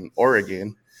in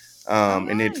Oregon.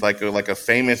 And it's like a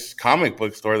famous comic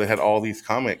book store that had all these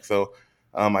comics. So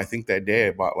I think that day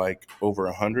I bought like over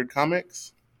 100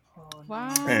 comics.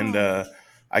 Wow. And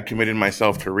I committed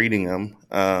myself to reading them.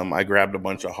 I grabbed a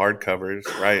bunch of hardcovers,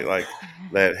 right? Like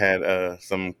that had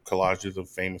some collages of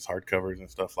famous hardcovers and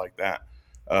stuff like that.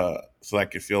 So I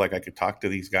could feel like I could talk to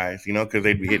these guys, because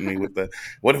they'd be hitting me with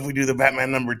what if we do the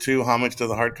Batman #2 homage to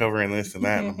the hardcover and this and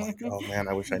that? And I'm like, oh man,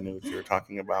 I wish I knew what you were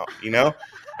talking about,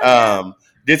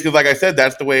 Just because, like I said,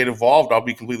 that's the way it evolved. I'll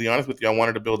be completely honest with you. I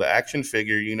wanted to build an action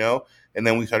figure, and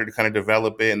then we started to kind of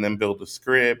develop it and then build a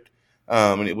script.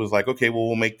 And it was like, okay, well,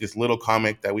 we'll make this little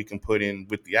comic that we can put in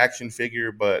with the action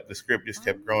figure, but the script just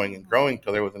kept growing and growing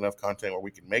till there was enough content where we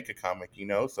could make a comic,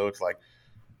 So it's like,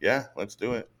 yeah, let's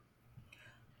do it.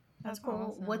 That's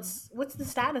cool. Awesome. What's the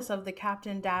status of the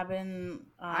Captain Dabin?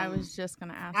 I was just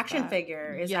gonna ask. Action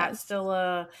figure. Is that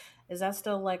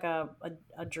still like a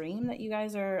dream that you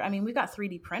guys are? I mean, we got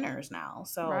 3D printers now,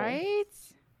 so right.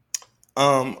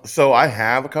 So I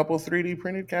have a couple 3D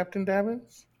printed Captain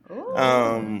Dabins. Ooh,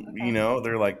 okay.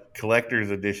 They're like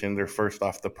collector's edition. They're first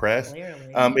off the press.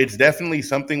 It's definitely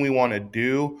something we want to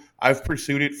do. I've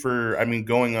pursued it for,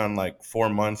 going on like 4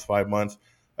 months, 5 months.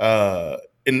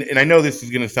 And I know this is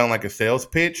going to sound like a sales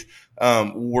pitch.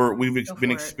 We've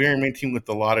been experimenting with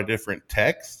a lot of different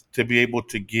techs to be able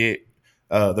to get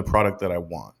the product that I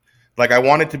want. Like I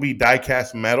want it to be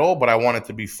die-cast metal, but I want it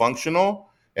to be functional.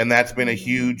 And that's been a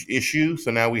huge issue. So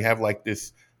now we have like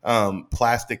this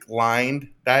plastic lined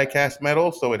die-cast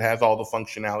metal. So it has all the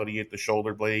functionality at the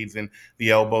shoulder blades and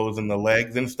the elbows and the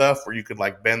legs and stuff, where you could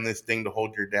like bend this thing to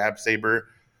hold your dab saber.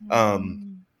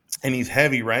 and he's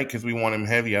heavy, right? Because we want him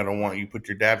heavy. I don't want you put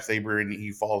your dab saber and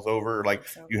he falls over, like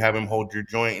So you have him hold your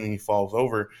joint and he falls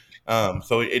over.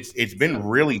 So it's been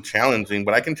really challenging,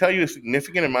 but I can tell you a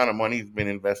significant amount of money has been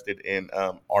invested in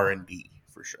R&D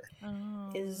for sure.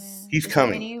 Oh, is man. He's is there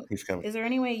coming. any He's coming. is there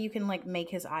any way you can like make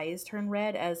his eyes turn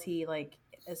red as he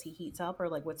heats up, or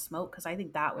like with smoke? Because I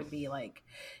think that would be like,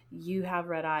 you have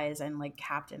red eyes and like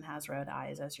Captain has red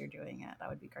eyes as you're doing it. That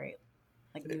would be great.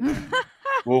 Like new thing.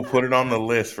 We'll put it on the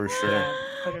list for sure. Yeah,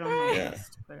 put it on the Yeah.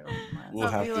 list. Put it on the list. We'll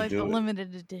That'd have be to like do the it.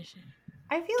 limited edition.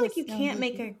 I feel like you That can't sounds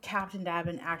make like a Captain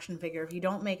Dabin action figure if you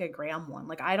don't make a Graham one.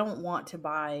 Like, I don't want to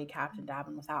buy Captain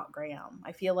Dabin without Graham.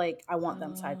 I feel like I want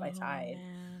them side by side.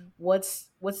 Man. What's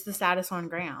the status on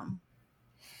Graham?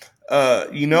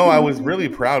 I was really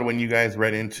proud when you guys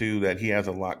read into that he has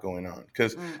a lot going on,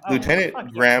 because Oh, Lieutenant fuck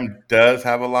yeah. Graham does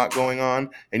have a lot going on,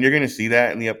 and you're going to see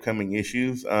that in the upcoming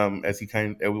issues as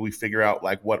we figure out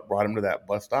like what brought him to that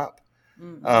bus stop,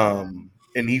 and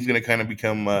he's going to kind of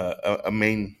become a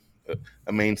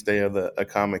mainstay of a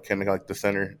comic, kind of like the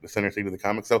center seat of the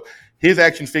comic. So his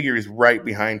action figure is right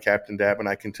behind Captain Dabin,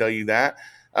 I can tell you that.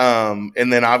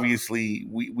 And then obviously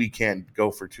we can't go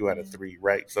for 2 out of 3,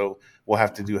 right? So we'll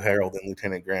have to do Harold and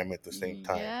Lieutenant Graham at the same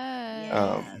time.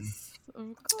 Yes.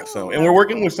 Of So, course. and we're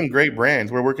working with some great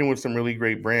brands. We're working with some really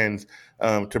great brands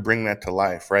to bring that to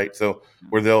life, right? So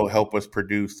where they'll help us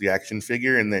produce the action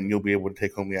figure, and then you'll be able to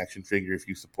take home the action figure if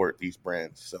you support these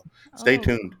brands. So stay Oh,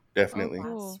 tuned, definitely. oh,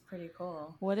 cool. That's pretty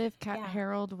cool. What if Yeah.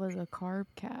 Harold was a carb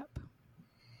cap?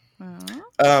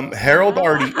 Harold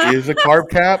already is a carb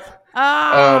cap.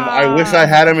 I wish I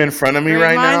had him in front of me Great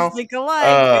right now. minds think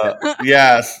alike.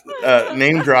 Yes.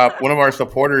 Name drop. One of our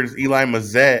supporters, Eli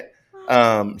Mazzette.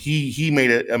 He made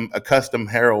a custom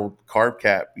Harold carb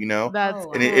cap. That's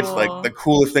Oh, and it's like cool. the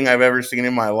coolest thing I've ever seen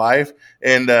in my life.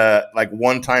 And like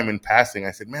one time in passing,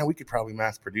 I said, "Man, we could probably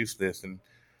mass produce this," and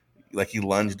like he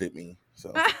lunged at me.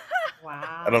 So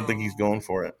wow. I don't think he's going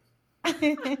for it.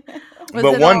 Was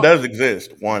But it one all- does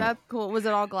exist. One. That's cool. Was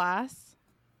it all glass?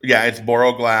 Yeah, it's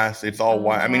Boro glass. It's all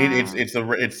white. I mean, wow.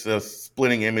 it's a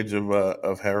splitting image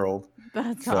of Harold.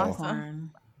 That's So,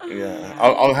 awesome. Yeah,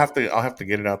 I'll have to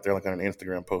get it out there like on an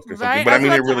Instagram post or something. Right? But I mean,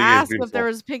 was it about to really is ask beautiful. if there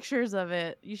was pictures of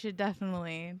it. You should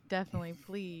definitely,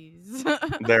 please.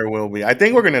 There will be. I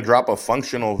think we're gonna drop a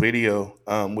functional video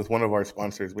with one of our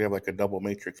sponsors. We have like a double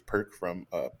matrix perk from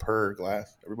Per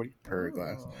Glass. Everybody, Per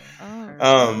Glass.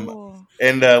 Oh, cool.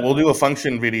 And we'll do a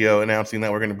function video announcing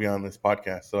that we're going to be on this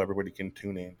podcast, so everybody can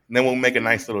tune in. And then we'll make a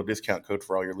nice little discount code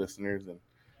for all your listeners. And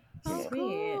Oh,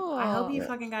 Sweet. cool. I hope you Yeah.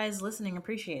 fucking guys listening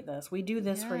appreciate this. We do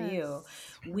this for you.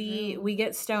 Yes, We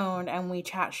get stoned and we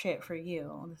chat shit for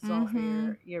you. This is all for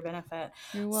Mhm. your benefit.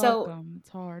 You're So, welcome. It's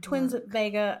hard. Twins work.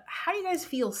 Vega, how do you guys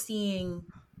feel seeing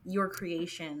your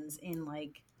creations in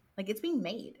like it's being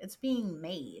made? It's being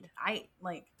made.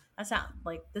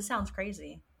 This sounds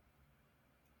crazy.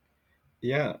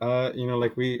 Yeah,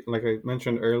 like I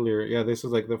mentioned earlier, yeah, this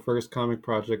is like the first comic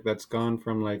project that's gone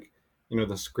from like,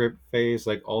 the script phase,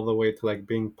 like all the way to like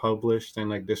being published and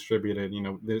like distributed,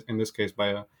 in this case by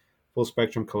a Full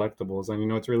Spectrum Collectibles.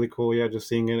 And, it's really cool. Yeah. Just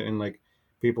seeing it in like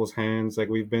people's hands. Like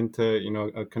we've been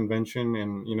to, a convention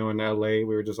and, in LA, we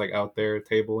were just like out there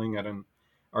tabling at an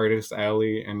artist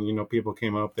alley and, people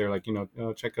came up there like,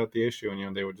 check out the issue.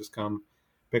 And, they would just come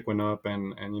pick one up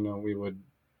and, we would,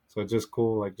 so it's just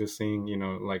cool, like just seeing,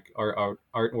 like our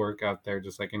artwork out there,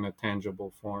 just like in a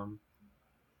tangible form.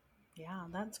 Yeah,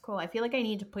 that's cool. I feel like I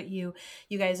need to put you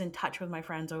guys in touch with my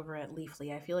friends over at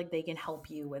Leafly. I feel like they can help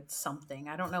you with something.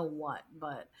 I don't know what,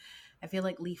 but I feel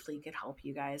like Leafly could help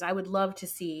you guys. I would love to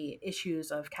see issues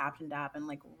of Captain Dabin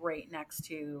like right next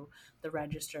to the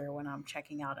register when I'm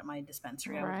checking out at my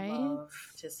dispensary. I Right. would love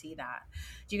to see that.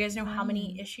 Do you guys know how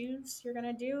many issues you're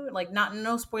gonna do? Like,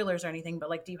 no spoilers or anything, but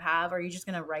like, do you have? Or are you just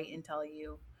gonna write until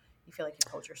you feel like you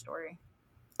told your story?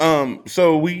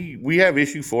 So we have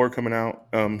issue 4 coming out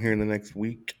here in the next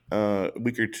week or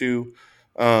two.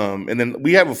 And then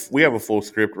we have a full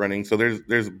script running, so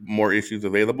there's more issues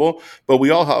available. But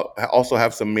we also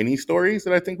have some mini stories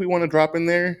that I think we want to drop in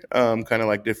there, kind of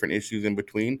like different issues in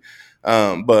between.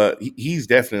 But he's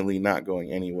definitely not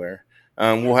going anywhere.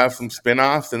 We'll have some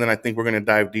spinoffs, and then I think we're going to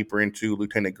dive deeper into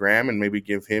Lieutenant Graham and maybe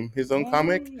give him his own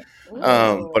comic.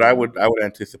 But I would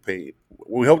anticipate.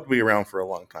 We hope to be around for a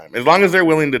long time. As long as they're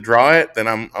willing to draw it, then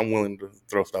I'm willing to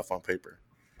throw stuff on paper.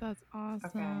 That's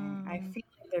awesome. Okay, I feel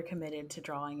like they're committed to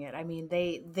drawing it. I mean,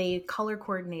 they color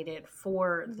coordinated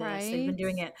for this. They've been Right.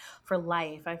 doing it for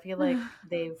life. I feel like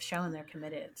they've shown they're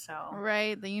committed. So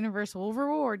Right, the universe will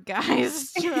reward,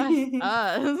 guys. Trust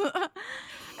us.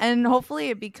 And hopefully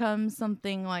it becomes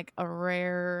something like a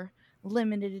rare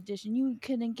limited edition. You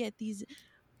couldn't get these,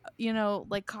 you know,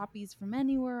 like copies from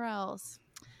anywhere else.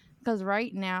 Because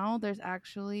right now there's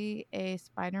actually a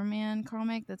Spider-Man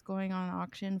comic that's going on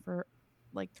auction for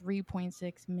like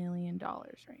 $3.6 million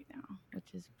right now,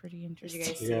 which is pretty Did you interesting.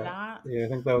 guys see Yeah, that? yeah, I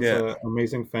think that was Yeah.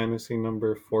 Amazing Fantasy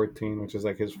number 14, which is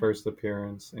like his first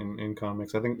appearance in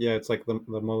comics. I think it's like the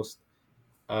most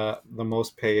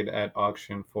paid at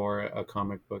auction for a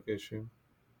comic book issue.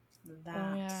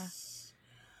 Oh yeah, That's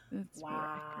it's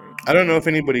wow. I don't know record-breaking. if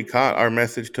anybody caught our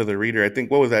message to the reader. I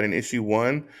think what was that in issue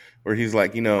 1, where he's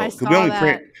like, I because saw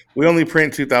that. we only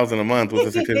print 2,000 a month with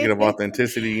a certificate of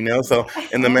authenticity, So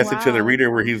in the Oh message to the wow.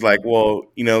 reader, where he's like, well,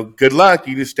 good luck,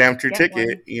 you just stamped your Get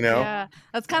ticket, one. Yeah,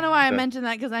 that's kind of why I So, mentioned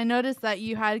that, because I noticed that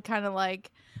you had kind of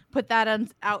like put that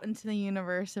out into the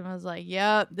universe and was like,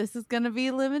 "Yep, this is gonna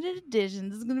be limited edition.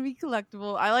 This is gonna be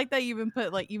collectible." I like that you even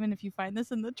put like, even if you find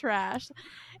this in the trash,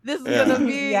 this is yeah. gonna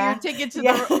be your Yeah. ticket to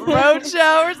Yeah. the road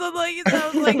show or something like that. I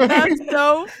was like, that's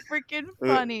so freaking Uh,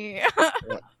 funny.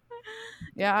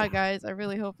 Yeah, guys, I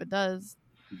really hope it does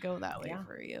go that way Yeah.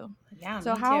 for you. Yeah,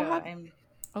 So me too. how have? I'm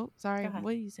Oh, sorry. Go ahead.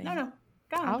 What are you No, saying? no.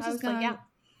 Go I on. was I just was like, gonna. yeah,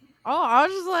 Oh, I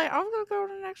was just like, I'm gonna go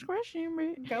to the next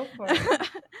question. go for it.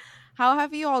 How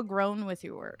have you all grown with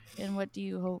your work, and what do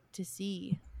you hope to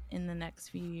see in the next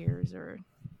few years, or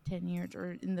 10 years,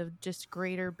 or in the just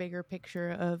greater, bigger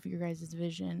picture of your guys'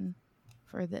 vision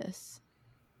for this?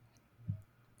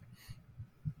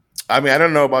 I mean, I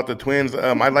don't know about the twins.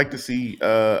 I'd like to see,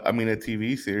 a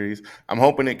TV series. I'm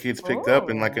hoping it gets picked up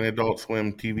in like an Oh. Adult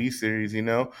Swim TV series,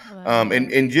 Oh, that'd be And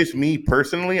nice. just me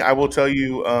personally, I will tell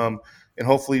you, and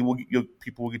hopefully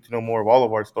people will get to know more of all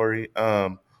of our story.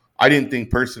 I didn't think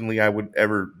personally I would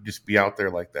ever just be out there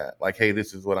like that. Like, hey,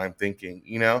 this is what I'm thinking,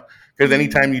 Because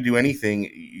anytime you do anything,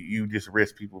 you just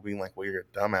risk people being like, well, you're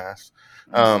a dumbass.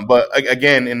 But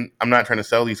again, and I'm not trying to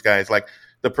sell these guys, like,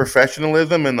 the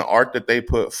professionalism and the art that they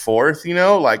put forth,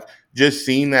 like just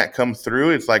seeing that come through,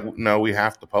 it's like, no, we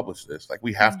have to publish this. Like,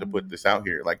 we have to put this out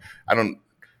here. Like, I don't,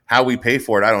 how we pay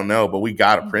for it, I don't know, but we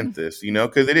got to print this,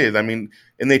 because it is. I mean,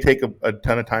 and they take a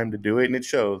ton of time to do it, and it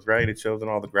shows, right? It shows in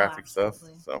all the Oh, graphic stuff.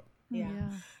 absolutely. So, Yeah. Yeah.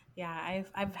 Yeah,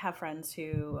 I've had friends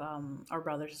who are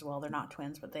brothers as well. They're not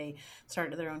twins, but they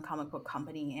started their own comic book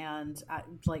company, and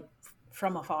like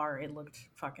from afar, it looked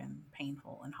fucking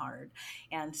painful and hard.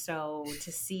 And so to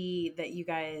see that you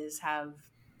guys have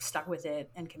stuck with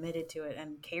it and committed to it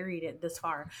and carried it this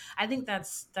far, I think that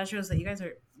shows that you guys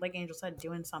are, like Angel said,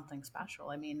 doing something special.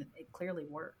 I mean, it clearly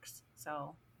works.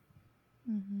 So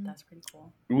that's pretty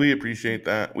cool. we appreciate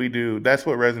that. We do. That's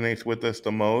what resonates with us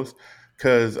the most,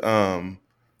 because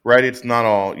right, it's not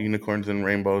all unicorns and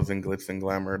rainbows and glitz and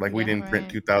glamour. Like, we Yeah, didn't print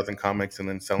right. 2,000 comics and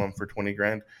then sell them for 20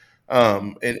 grand.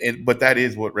 But that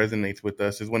is what resonates with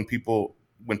us, is when people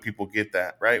get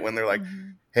that, right, when they're like,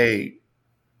 hey,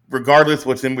 regardless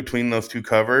what's in between those two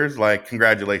covers, like,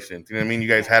 congratulations. You know what I mean? You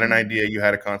guys had an idea, you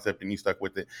had a concept, and you stuck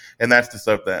with it. And that's the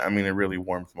stuff that, I mean, it really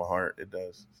warms my heart. It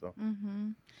does. So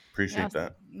appreciate Yes,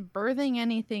 that. birthing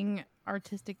anything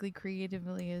artistically,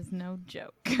 creatively is no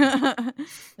joke. It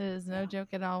is no joke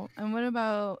at all. And what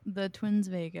about the Twins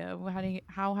Vega?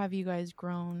 How have you guys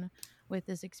grown with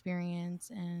this experience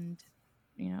and,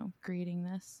 creating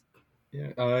this?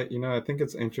 Yeah, I think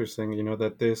it's interesting,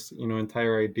 that this,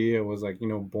 entire idea was like,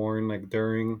 born like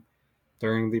during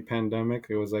the pandemic.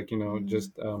 It was like,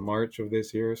 just March of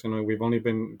this year. So, we've only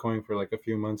been going for like a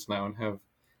few months now and have,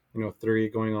 3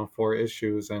 going on 4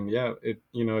 issues. And yeah,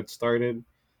 it started,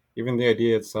 even the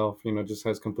idea itself, just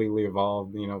has completely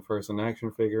evolved, first an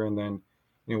action figure, and then,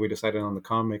 we decided on the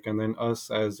comic, and then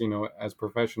us as, as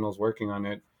professionals working on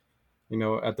it.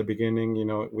 At the beginning,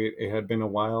 it had been a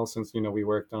while since, we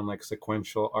worked on like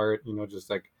sequential art, just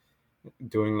like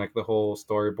doing like the whole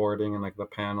storyboarding and like the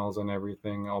panels and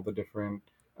everything, all the different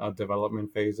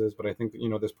development phases. But I think,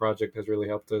 this project has really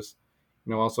helped us,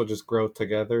 also just grow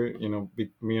together,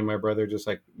 me and my brother, just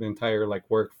like the entire like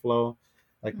workflow,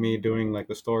 like me doing like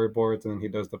the storyboards, and then he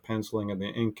does the penciling and the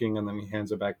inking, and then he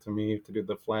hands it back to me to do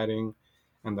the flatting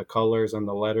and the colors and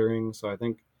the lettering. So I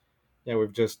think, yeah,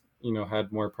 we've just,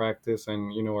 had more practice,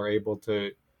 and, are able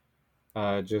to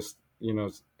just,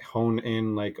 hone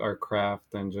in like our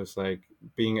craft, and just like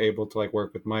being able to like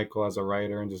work with Michael as a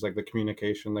writer, and just like the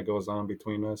communication that goes on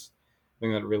between us. I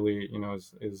think that really,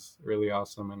 is really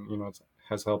awesome, and,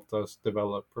 has helped us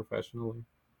develop professionally.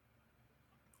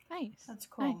 Nice. That's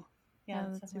cool. Nice. Yeah,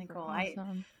 that's definitely super cool.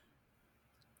 awesome.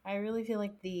 I really feel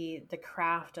like the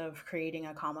craft of creating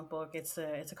a comic book, it's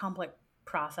a complex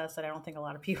process that I don't think a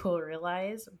lot of people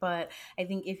realize. But I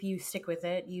think if you stick with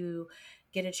it, you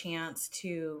get a chance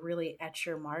to really etch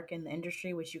your mark in the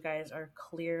industry, which you guys are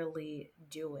clearly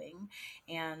doing.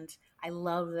 And I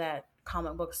love that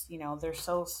comic books, they're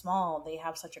so small. They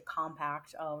have such a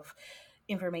compact of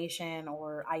information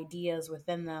or ideas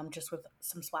within them, just with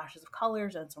some splashes of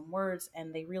colors and some words,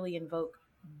 and they really invoke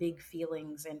big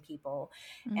feelings in people.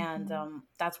 And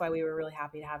that's why we were really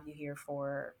happy to have you here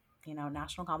for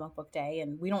National Comic Book Day.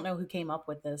 And we don't know who came up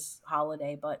with this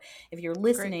holiday, but if you're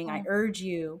listening, I urge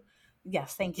you,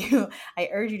 yes, thank you. I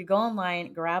urge you to go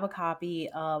online, grab a copy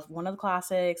of one of the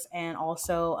classics and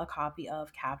also a copy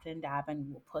of Captain Dabin.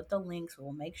 We'll put the links.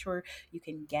 We'll make sure you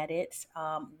can get it.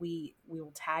 We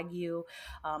will tag you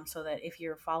so that if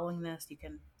you're following this, you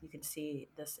can see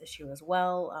this issue as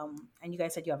well. And you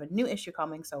guys said you have a new issue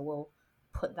coming, so we'll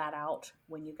put that out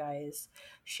when you guys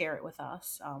share it with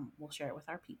us. We'll share it with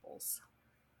our peoples.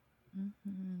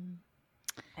 Mm-hmm.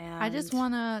 And I just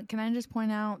can I just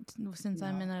point out, since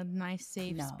I'm in a nice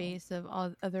safe space of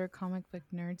all other comic book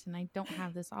nerds and I don't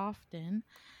have this often,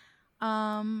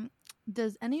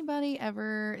 does anybody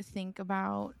ever think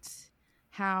about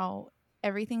how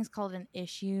everything's called an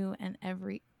issue, and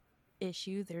every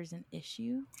issue there's an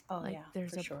issue?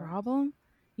 There's a problem,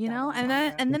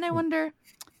 and then I wonder,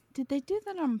 did they do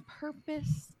that on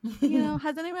purpose?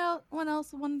 Has anyone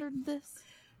else wondered this?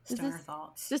 Stoner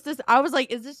thoughts. Just this, I was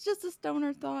like, is this just a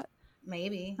stoner thought?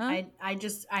 Maybe. Huh? I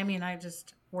just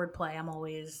wordplay. I'm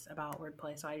always about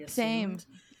wordplay, so I just same.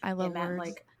 I love that,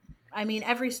 words.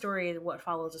 Every story what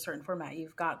follows a certain format.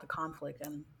 You've got the conflict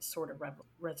and sort of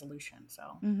resolution.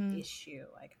 So issue,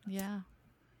 yeah,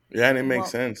 and it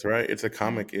makes sense, right? It's a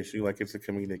comic issue, like it's a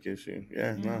comedic issue.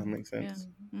 Yeah, no, it makes sense.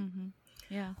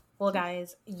 Yeah. Well,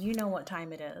 guys, you know what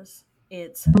time it is.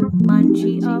 It's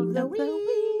Munchie of the Week.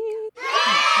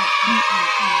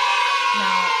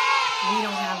 Now, we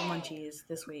don't have munchies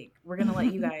this week. We're going to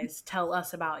let you guys tell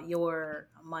us about your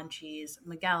munchies.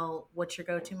 Miguel, what's your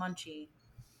go-to munchie?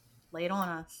 Lay it on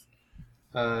us.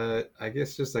 I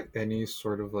guess just like any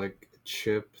sort of like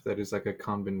chip that is like a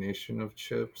combination of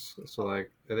chips. So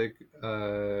like I think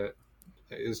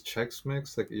is Chex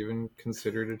Mix like even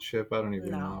considered a chip? I don't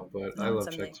even know, but I love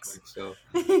Chex Mix. So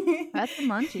that's a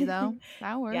munchie though.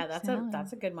 That works. Yeah,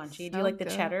 that's a good munchie. So do you like the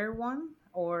cheddar one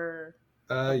or?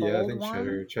 Yeah, I think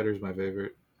cheddar's my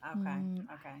favorite.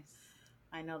 Okay.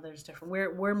 I know there's different.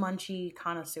 We're munchie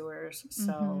connoisseurs,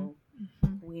 so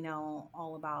we know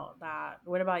all about that.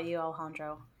 What about you,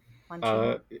 Alejandro?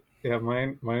 Munchie? Yeah,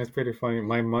 mine is pretty funny.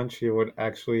 My munchie would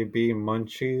actually be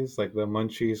Munchies, like the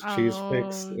Munchies cheese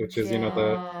fix, which is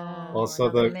the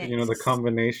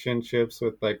combination chips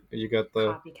with like you got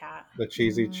the Copycat. the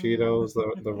cheesy Cheetos,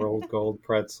 the rolled gold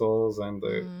pretzels, and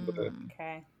the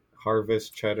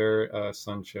Harvest cheddar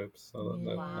sun chips. So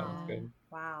that was good.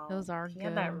 Wow, those are good. You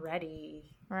had that ready,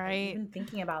 right? I've been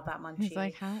thinking about that munchie. He's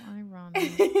like, how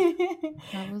ironic.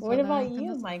 What about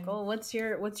you, Michael? What's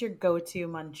your go-to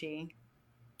munchie?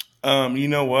 You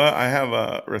know what? I have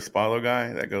a Raspado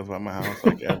guy that goes by my house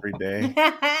like every day.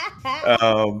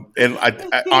 And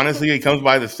I honestly, he comes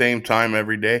by the same time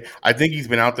every day. I think he's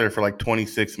been out there for like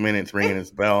 26 minutes ringing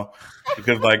his bell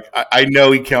because like I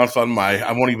know he counts on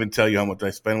I won't even tell you how much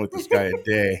I spend with this guy a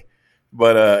day,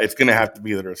 but it's gonna have to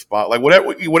be the Raspado. Like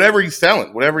whatever he's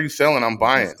selling, I'm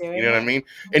buying. You know what I mean?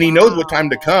 And he knows what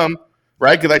time to come.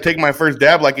 Right, because I take my first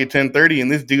dab like at 10:30,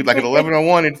 and this dude like at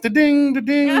 11:01, it's the ding.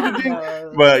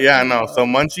 But yeah, no. So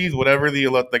munchies, whatever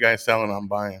the guy selling, I'm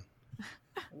buying.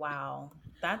 Wow,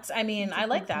 I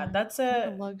like that. That's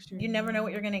a luxury. You never know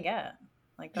what you're gonna get.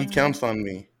 Like he counts on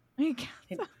me.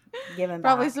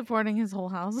 Probably supporting his whole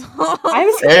household.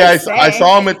 I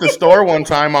saw him at the store one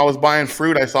time. I was buying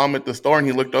fruit. I saw him at the store, and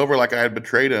he looked over like I had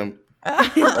betrayed him.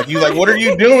 Like he's like, what are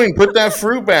you doing? Put that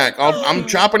fruit back. I'm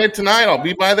chopping it tonight. I'll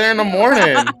be by there in the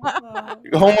morning.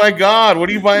 Oh my God, what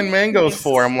are you buying mangoes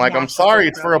for? I'm like, I'm sorry,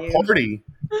 it's for a party.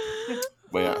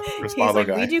 But yeah, Raspado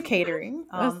guy. We do catering.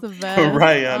 That's the best.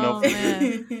 Right? Yeah, no.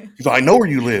 He's like, I know where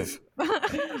you live.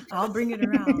 I'll bring it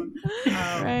around.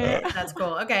 Right. That's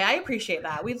cool. Okay, I appreciate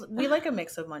that. We like a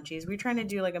mix of munchies. We're trying to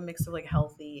do like a mix of like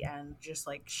healthy and just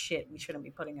like shit we shouldn't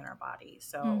be putting in our body.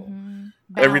 So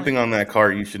everything on that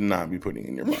cart you should not be putting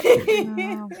in your body.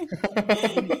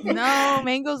 No,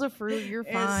 mango's a fruit. You're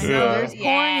fine. There's corn.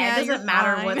 Yeah, it doesn't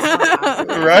matter what's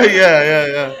right?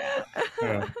 Yeah.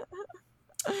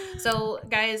 So,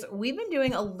 guys, we've been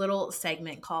doing a little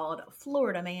segment called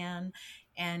Florida Man,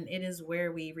 and it is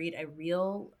where we read a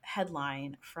real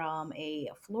headline from a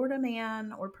Florida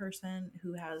man or person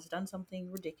who has done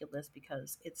something ridiculous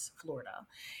because it's Florida.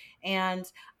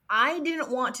 And I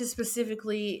didn't want to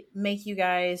specifically make you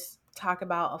guys talk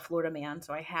about a Florida man.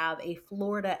 So I have a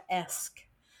Florida-esque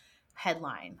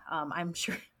headline. I'm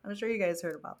sure you guys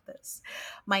heard about this.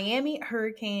 Miami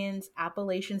Hurricanes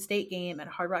Appalachian State game at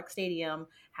Hard Rock Stadium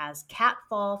has cat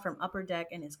fall from upper deck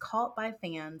and is caught by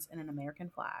fans in an American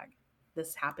flag.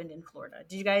 This happened in Florida.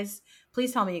 Did you guys,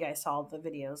 please tell me you guys saw the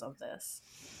videos of this?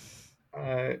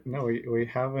 No, we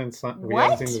haven't seen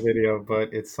What? the video,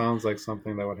 but it sounds like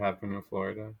something that would happen in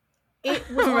Florida. It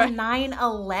was Right. on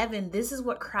 9/11. This is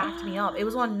what cracked me up. It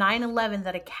was on 9/11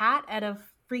 that a cat at a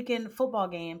freaking football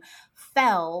game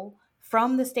fell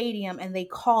from the stadium and they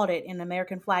caught it in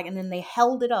American flag and then they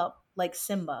held it up like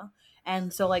Simba.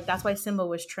 And so like that's why Simba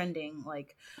was trending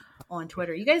like on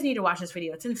Twitter. You guys need to watch this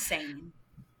video. It's insane.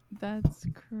 That's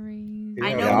crazy.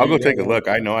 I know Yeah, I'll go we- take a look.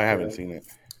 I know I haven't seen it.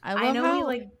 I love I know how, you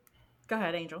like go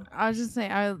ahead, Angel. I was just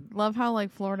saying, I love how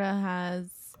like Florida has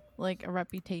like a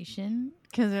reputation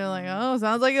because they're like, oh,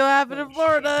 sounds like it'll happen in Holy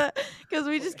Florida because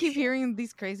we just Holy keep shit. hearing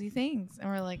these crazy things and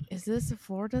we're like, is this a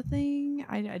Florida thing?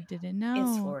 I didn't know.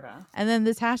 It's Florida. And then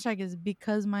this hashtag is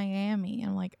because Miami.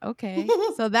 I'm like, okay,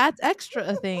 so that's extra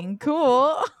a thing.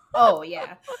 Cool. Oh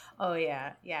yeah. Oh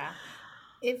yeah. Yeah.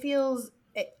 It feels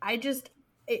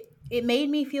it made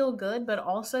me feel good, but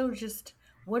also just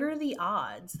what are the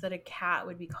odds that a cat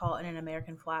would be caught in an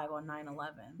American flag on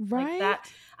 9/11? Right? Like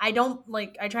that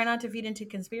I try not to feed into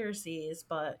conspiracies,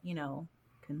 but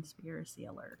conspiracy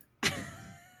alert.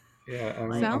 Yeah,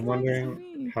 Sounds I'm like to wondering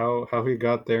me. how he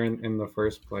got there in the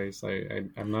first place.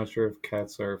 I'm not sure if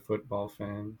cats are football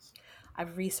fans.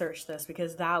 I've researched this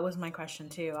because that was my question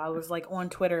too. I was like on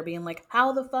Twitter being like,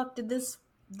 how the fuck did this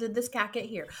cat get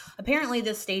here? Apparently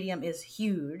this stadium is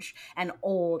huge and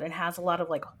old and has a lot of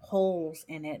like holes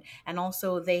in it. And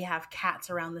also they have cats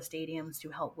around the stadiums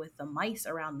to help with the mice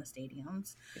around the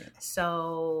stadiums. Yeah.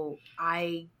 So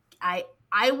I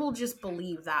will just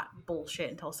believe that bullshit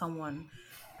until someone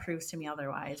proves to me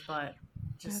otherwise. But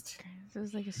That's just crazy. It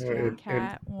was like a Yeah, stray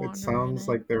cat it wandering sounds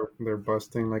in. like they're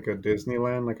busting like a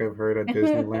Disneyland. Like I've heard at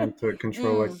Disneyland to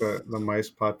control like Mm. the mice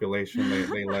population,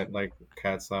 they let like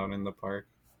cats out in the park.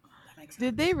 that makes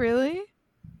Did sense. they really?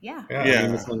 Yeah. Yeah, Yeah. I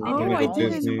mean it's in They Oh, do one it of I the all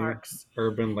didn't- these Disney parks.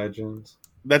 urban legends.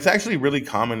 That's actually really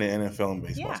common in NFL and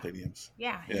baseball Yeah. stadiums.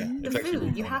 Yeah, Yeah, the it's actually food really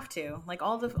you common. have to like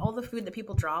all the food that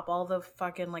people drop, all the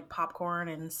fucking like popcorn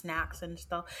and snacks and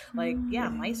stuff. Like yeah,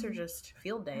 mice are just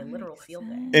field day, That literal makes field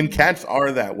day. sense. And cats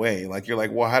are that way. Like you're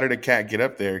like, well, how did a cat get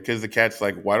up there? Because the cat's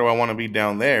like, why do I want to be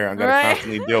down there? I got to Right.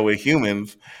 constantly deal with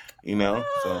humans,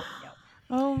 So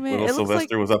Oh man, little it looks like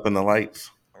Sylvester was up in the lights.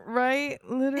 right,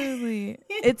 literally.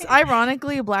 It's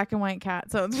ironically a black and white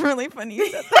cat, so it's really funny you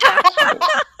said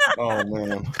that. Oh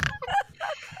man!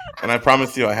 And I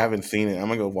promise you, I haven't seen it. I'm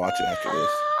gonna go watch it after this.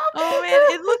 Oh man,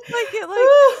 it looked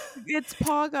like its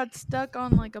paw got stuck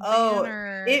on like a Oh,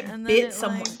 banner. it and then bit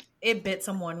someone. like, It bit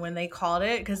someone when they caught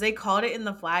it because they caught it in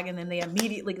the flag and then they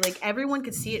immediately like everyone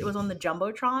could see it. It was on the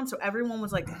jumbotron, so everyone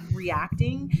was like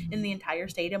reacting in the entire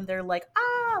stadium. They're like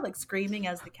like screaming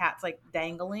as the cat's like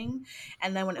dangling,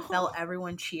 and then when it fell,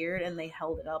 everyone cheered and they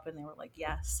held it up and they were like,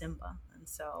 "Yeah, Simba." And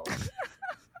so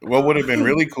What would have been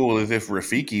really cool is if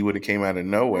Rafiki would have came out of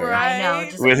nowhere Right. I know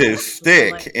just with his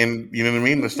stick, like, and you know what I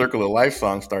mean. The Circle of Life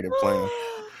song started playing.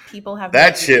 people have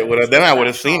That no shit would videos have. Then of I that would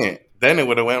have seen song. it. Then it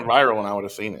would have went viral, and I would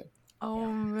have seen it. oh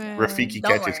man, Rafiki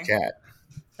Don't catches worry. cat.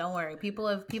 Don't worry, people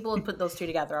have put those two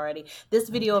together already. This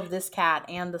video of this cat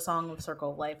and the song of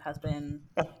Circle of Life has been.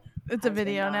 It's a has been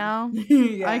video done. now. I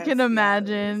Yes, can yes.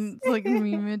 imagine. It's like a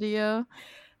meme video.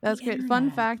 That's The great. Fun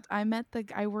internet.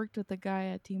 fact: I worked with a guy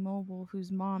at T-Mobile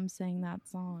whose mom sang that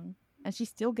song, and she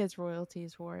still gets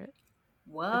royalties for it.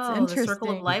 Whoa, the Circle of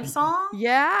interesting. Life song?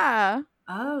 Yeah,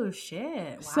 Oh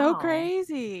shit! so Wow.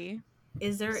 crazy.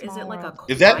 Is it Small like a world.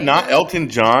 Is that not choir? Elton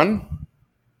John?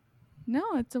 No,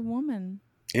 it's a woman.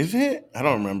 Is it? I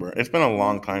don't remember. It's been a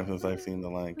long time since I've seen The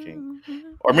Lion King.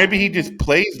 Or maybe he just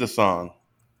plays the song.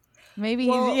 Maybe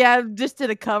Well- just did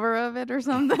a cover of it or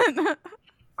something.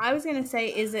 I was gonna say,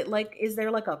 is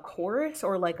there like a chorus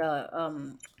or like a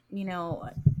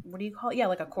what do you call it? Yeah,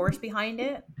 like a chorus behind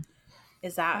it.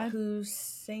 Is that I- who's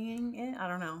singing it? I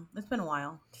don't know. It's been a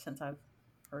while since I've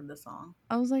heard the song.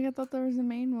 I was like, I thought there was a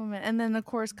main woman, and then the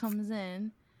chorus comes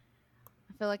in.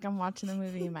 I feel like I'm watching the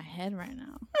movie in my head right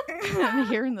now. I'm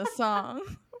hearing the song.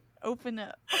 Open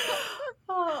up.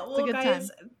 Oh, It's a well, good guys,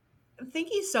 thank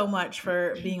you so much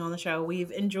for being on the show.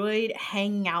 We've enjoyed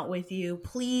hanging out with you.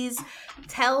 Please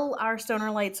tell our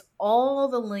Stoner Lights all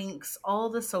the links, all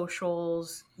the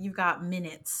socials. You've got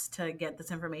minutes to get this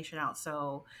information out,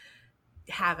 so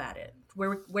have at it.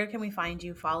 Where can we find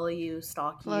you? Follow you,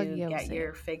 stalk Plug you, yourself. get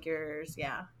your figures.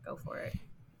 Yeah, go for it.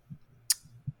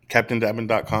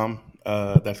 CaptainDabin.com.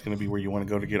 That's going to be where you want to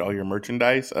go to get all your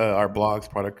merchandise, our blogs,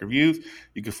 product reviews.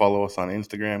 You can follow us on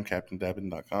Instagram,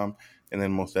 CaptainDabin.com, and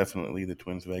then most definitely the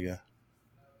Twins Vega.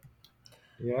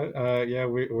 Yeah,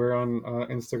 we're on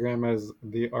Instagram as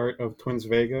the Art of Twins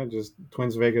Vega, just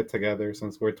Twins Vega together,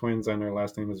 since we're twins and our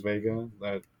last name is Vega.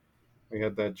 That we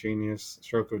had that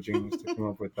stroke of genius to come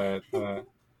up with that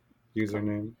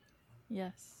username.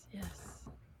 Yes.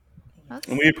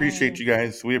 And we appreciate you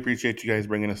guys. We appreciate you guys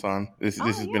bringing us on. This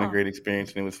has been a great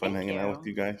experience, and it was fun hanging out with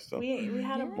you guys. So we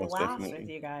had a most blast definitely with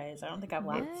you guys. I don't think I've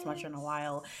laughed this much in a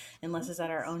while, unless it's at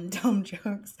our own dumb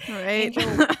jokes. Right.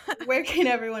 Angel, where can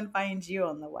everyone find you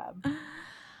on the web?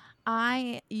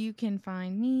 You can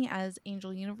find me as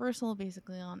Angel Universal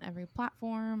basically on every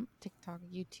platform. TikTok,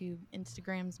 YouTube,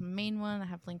 Instagram's my main one. I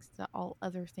have links to all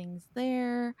other things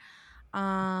there.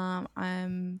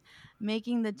 I'm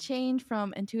making the change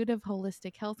from intuitive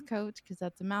holistic health coach, because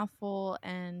that's a mouthful,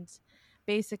 and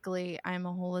basically I'm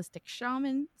a holistic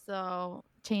shaman, so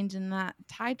changing that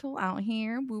title out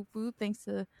here, whoop whoop, thanks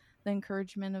to the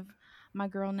encouragement of my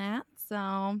girl Nat.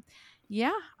 So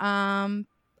yeah, find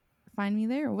me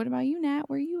there. What about you, Nat?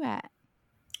 Where are you at?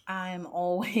 I'm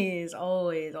always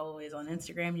on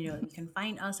Instagram. You can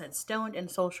find us at Stoned and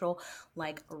Social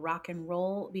like rock and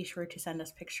roll. Be sure to send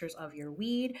us pictures of your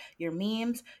weed, your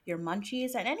memes, your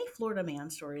munchies, and any Florida man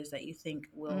stories that you think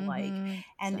we'll like.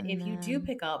 And if you do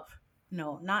pick up,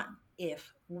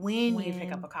 when you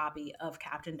pick up a copy of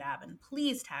Captain Dabin,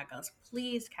 please tag us.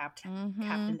 Please Captain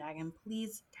Dabin.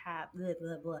 Please tag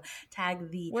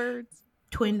the words.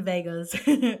 Twin Vegas.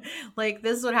 Like,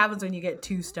 this is what happens when you get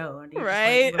too stoned. You're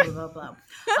right. Just like, blah, blah,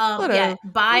 blah.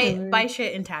 Buy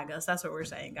shit and tag us. That's what we're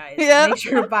saying, guys. Yep. Make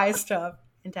sure to buy stuff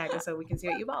and tag us so we can see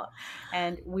what you bought.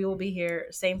 And we will be here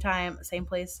same time, same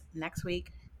place next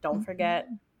week. Don't forget.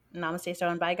 Namaste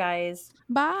Stone. Bye, guys.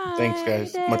 Bye. Thanks,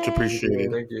 guys. Much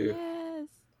appreciated. Thank you.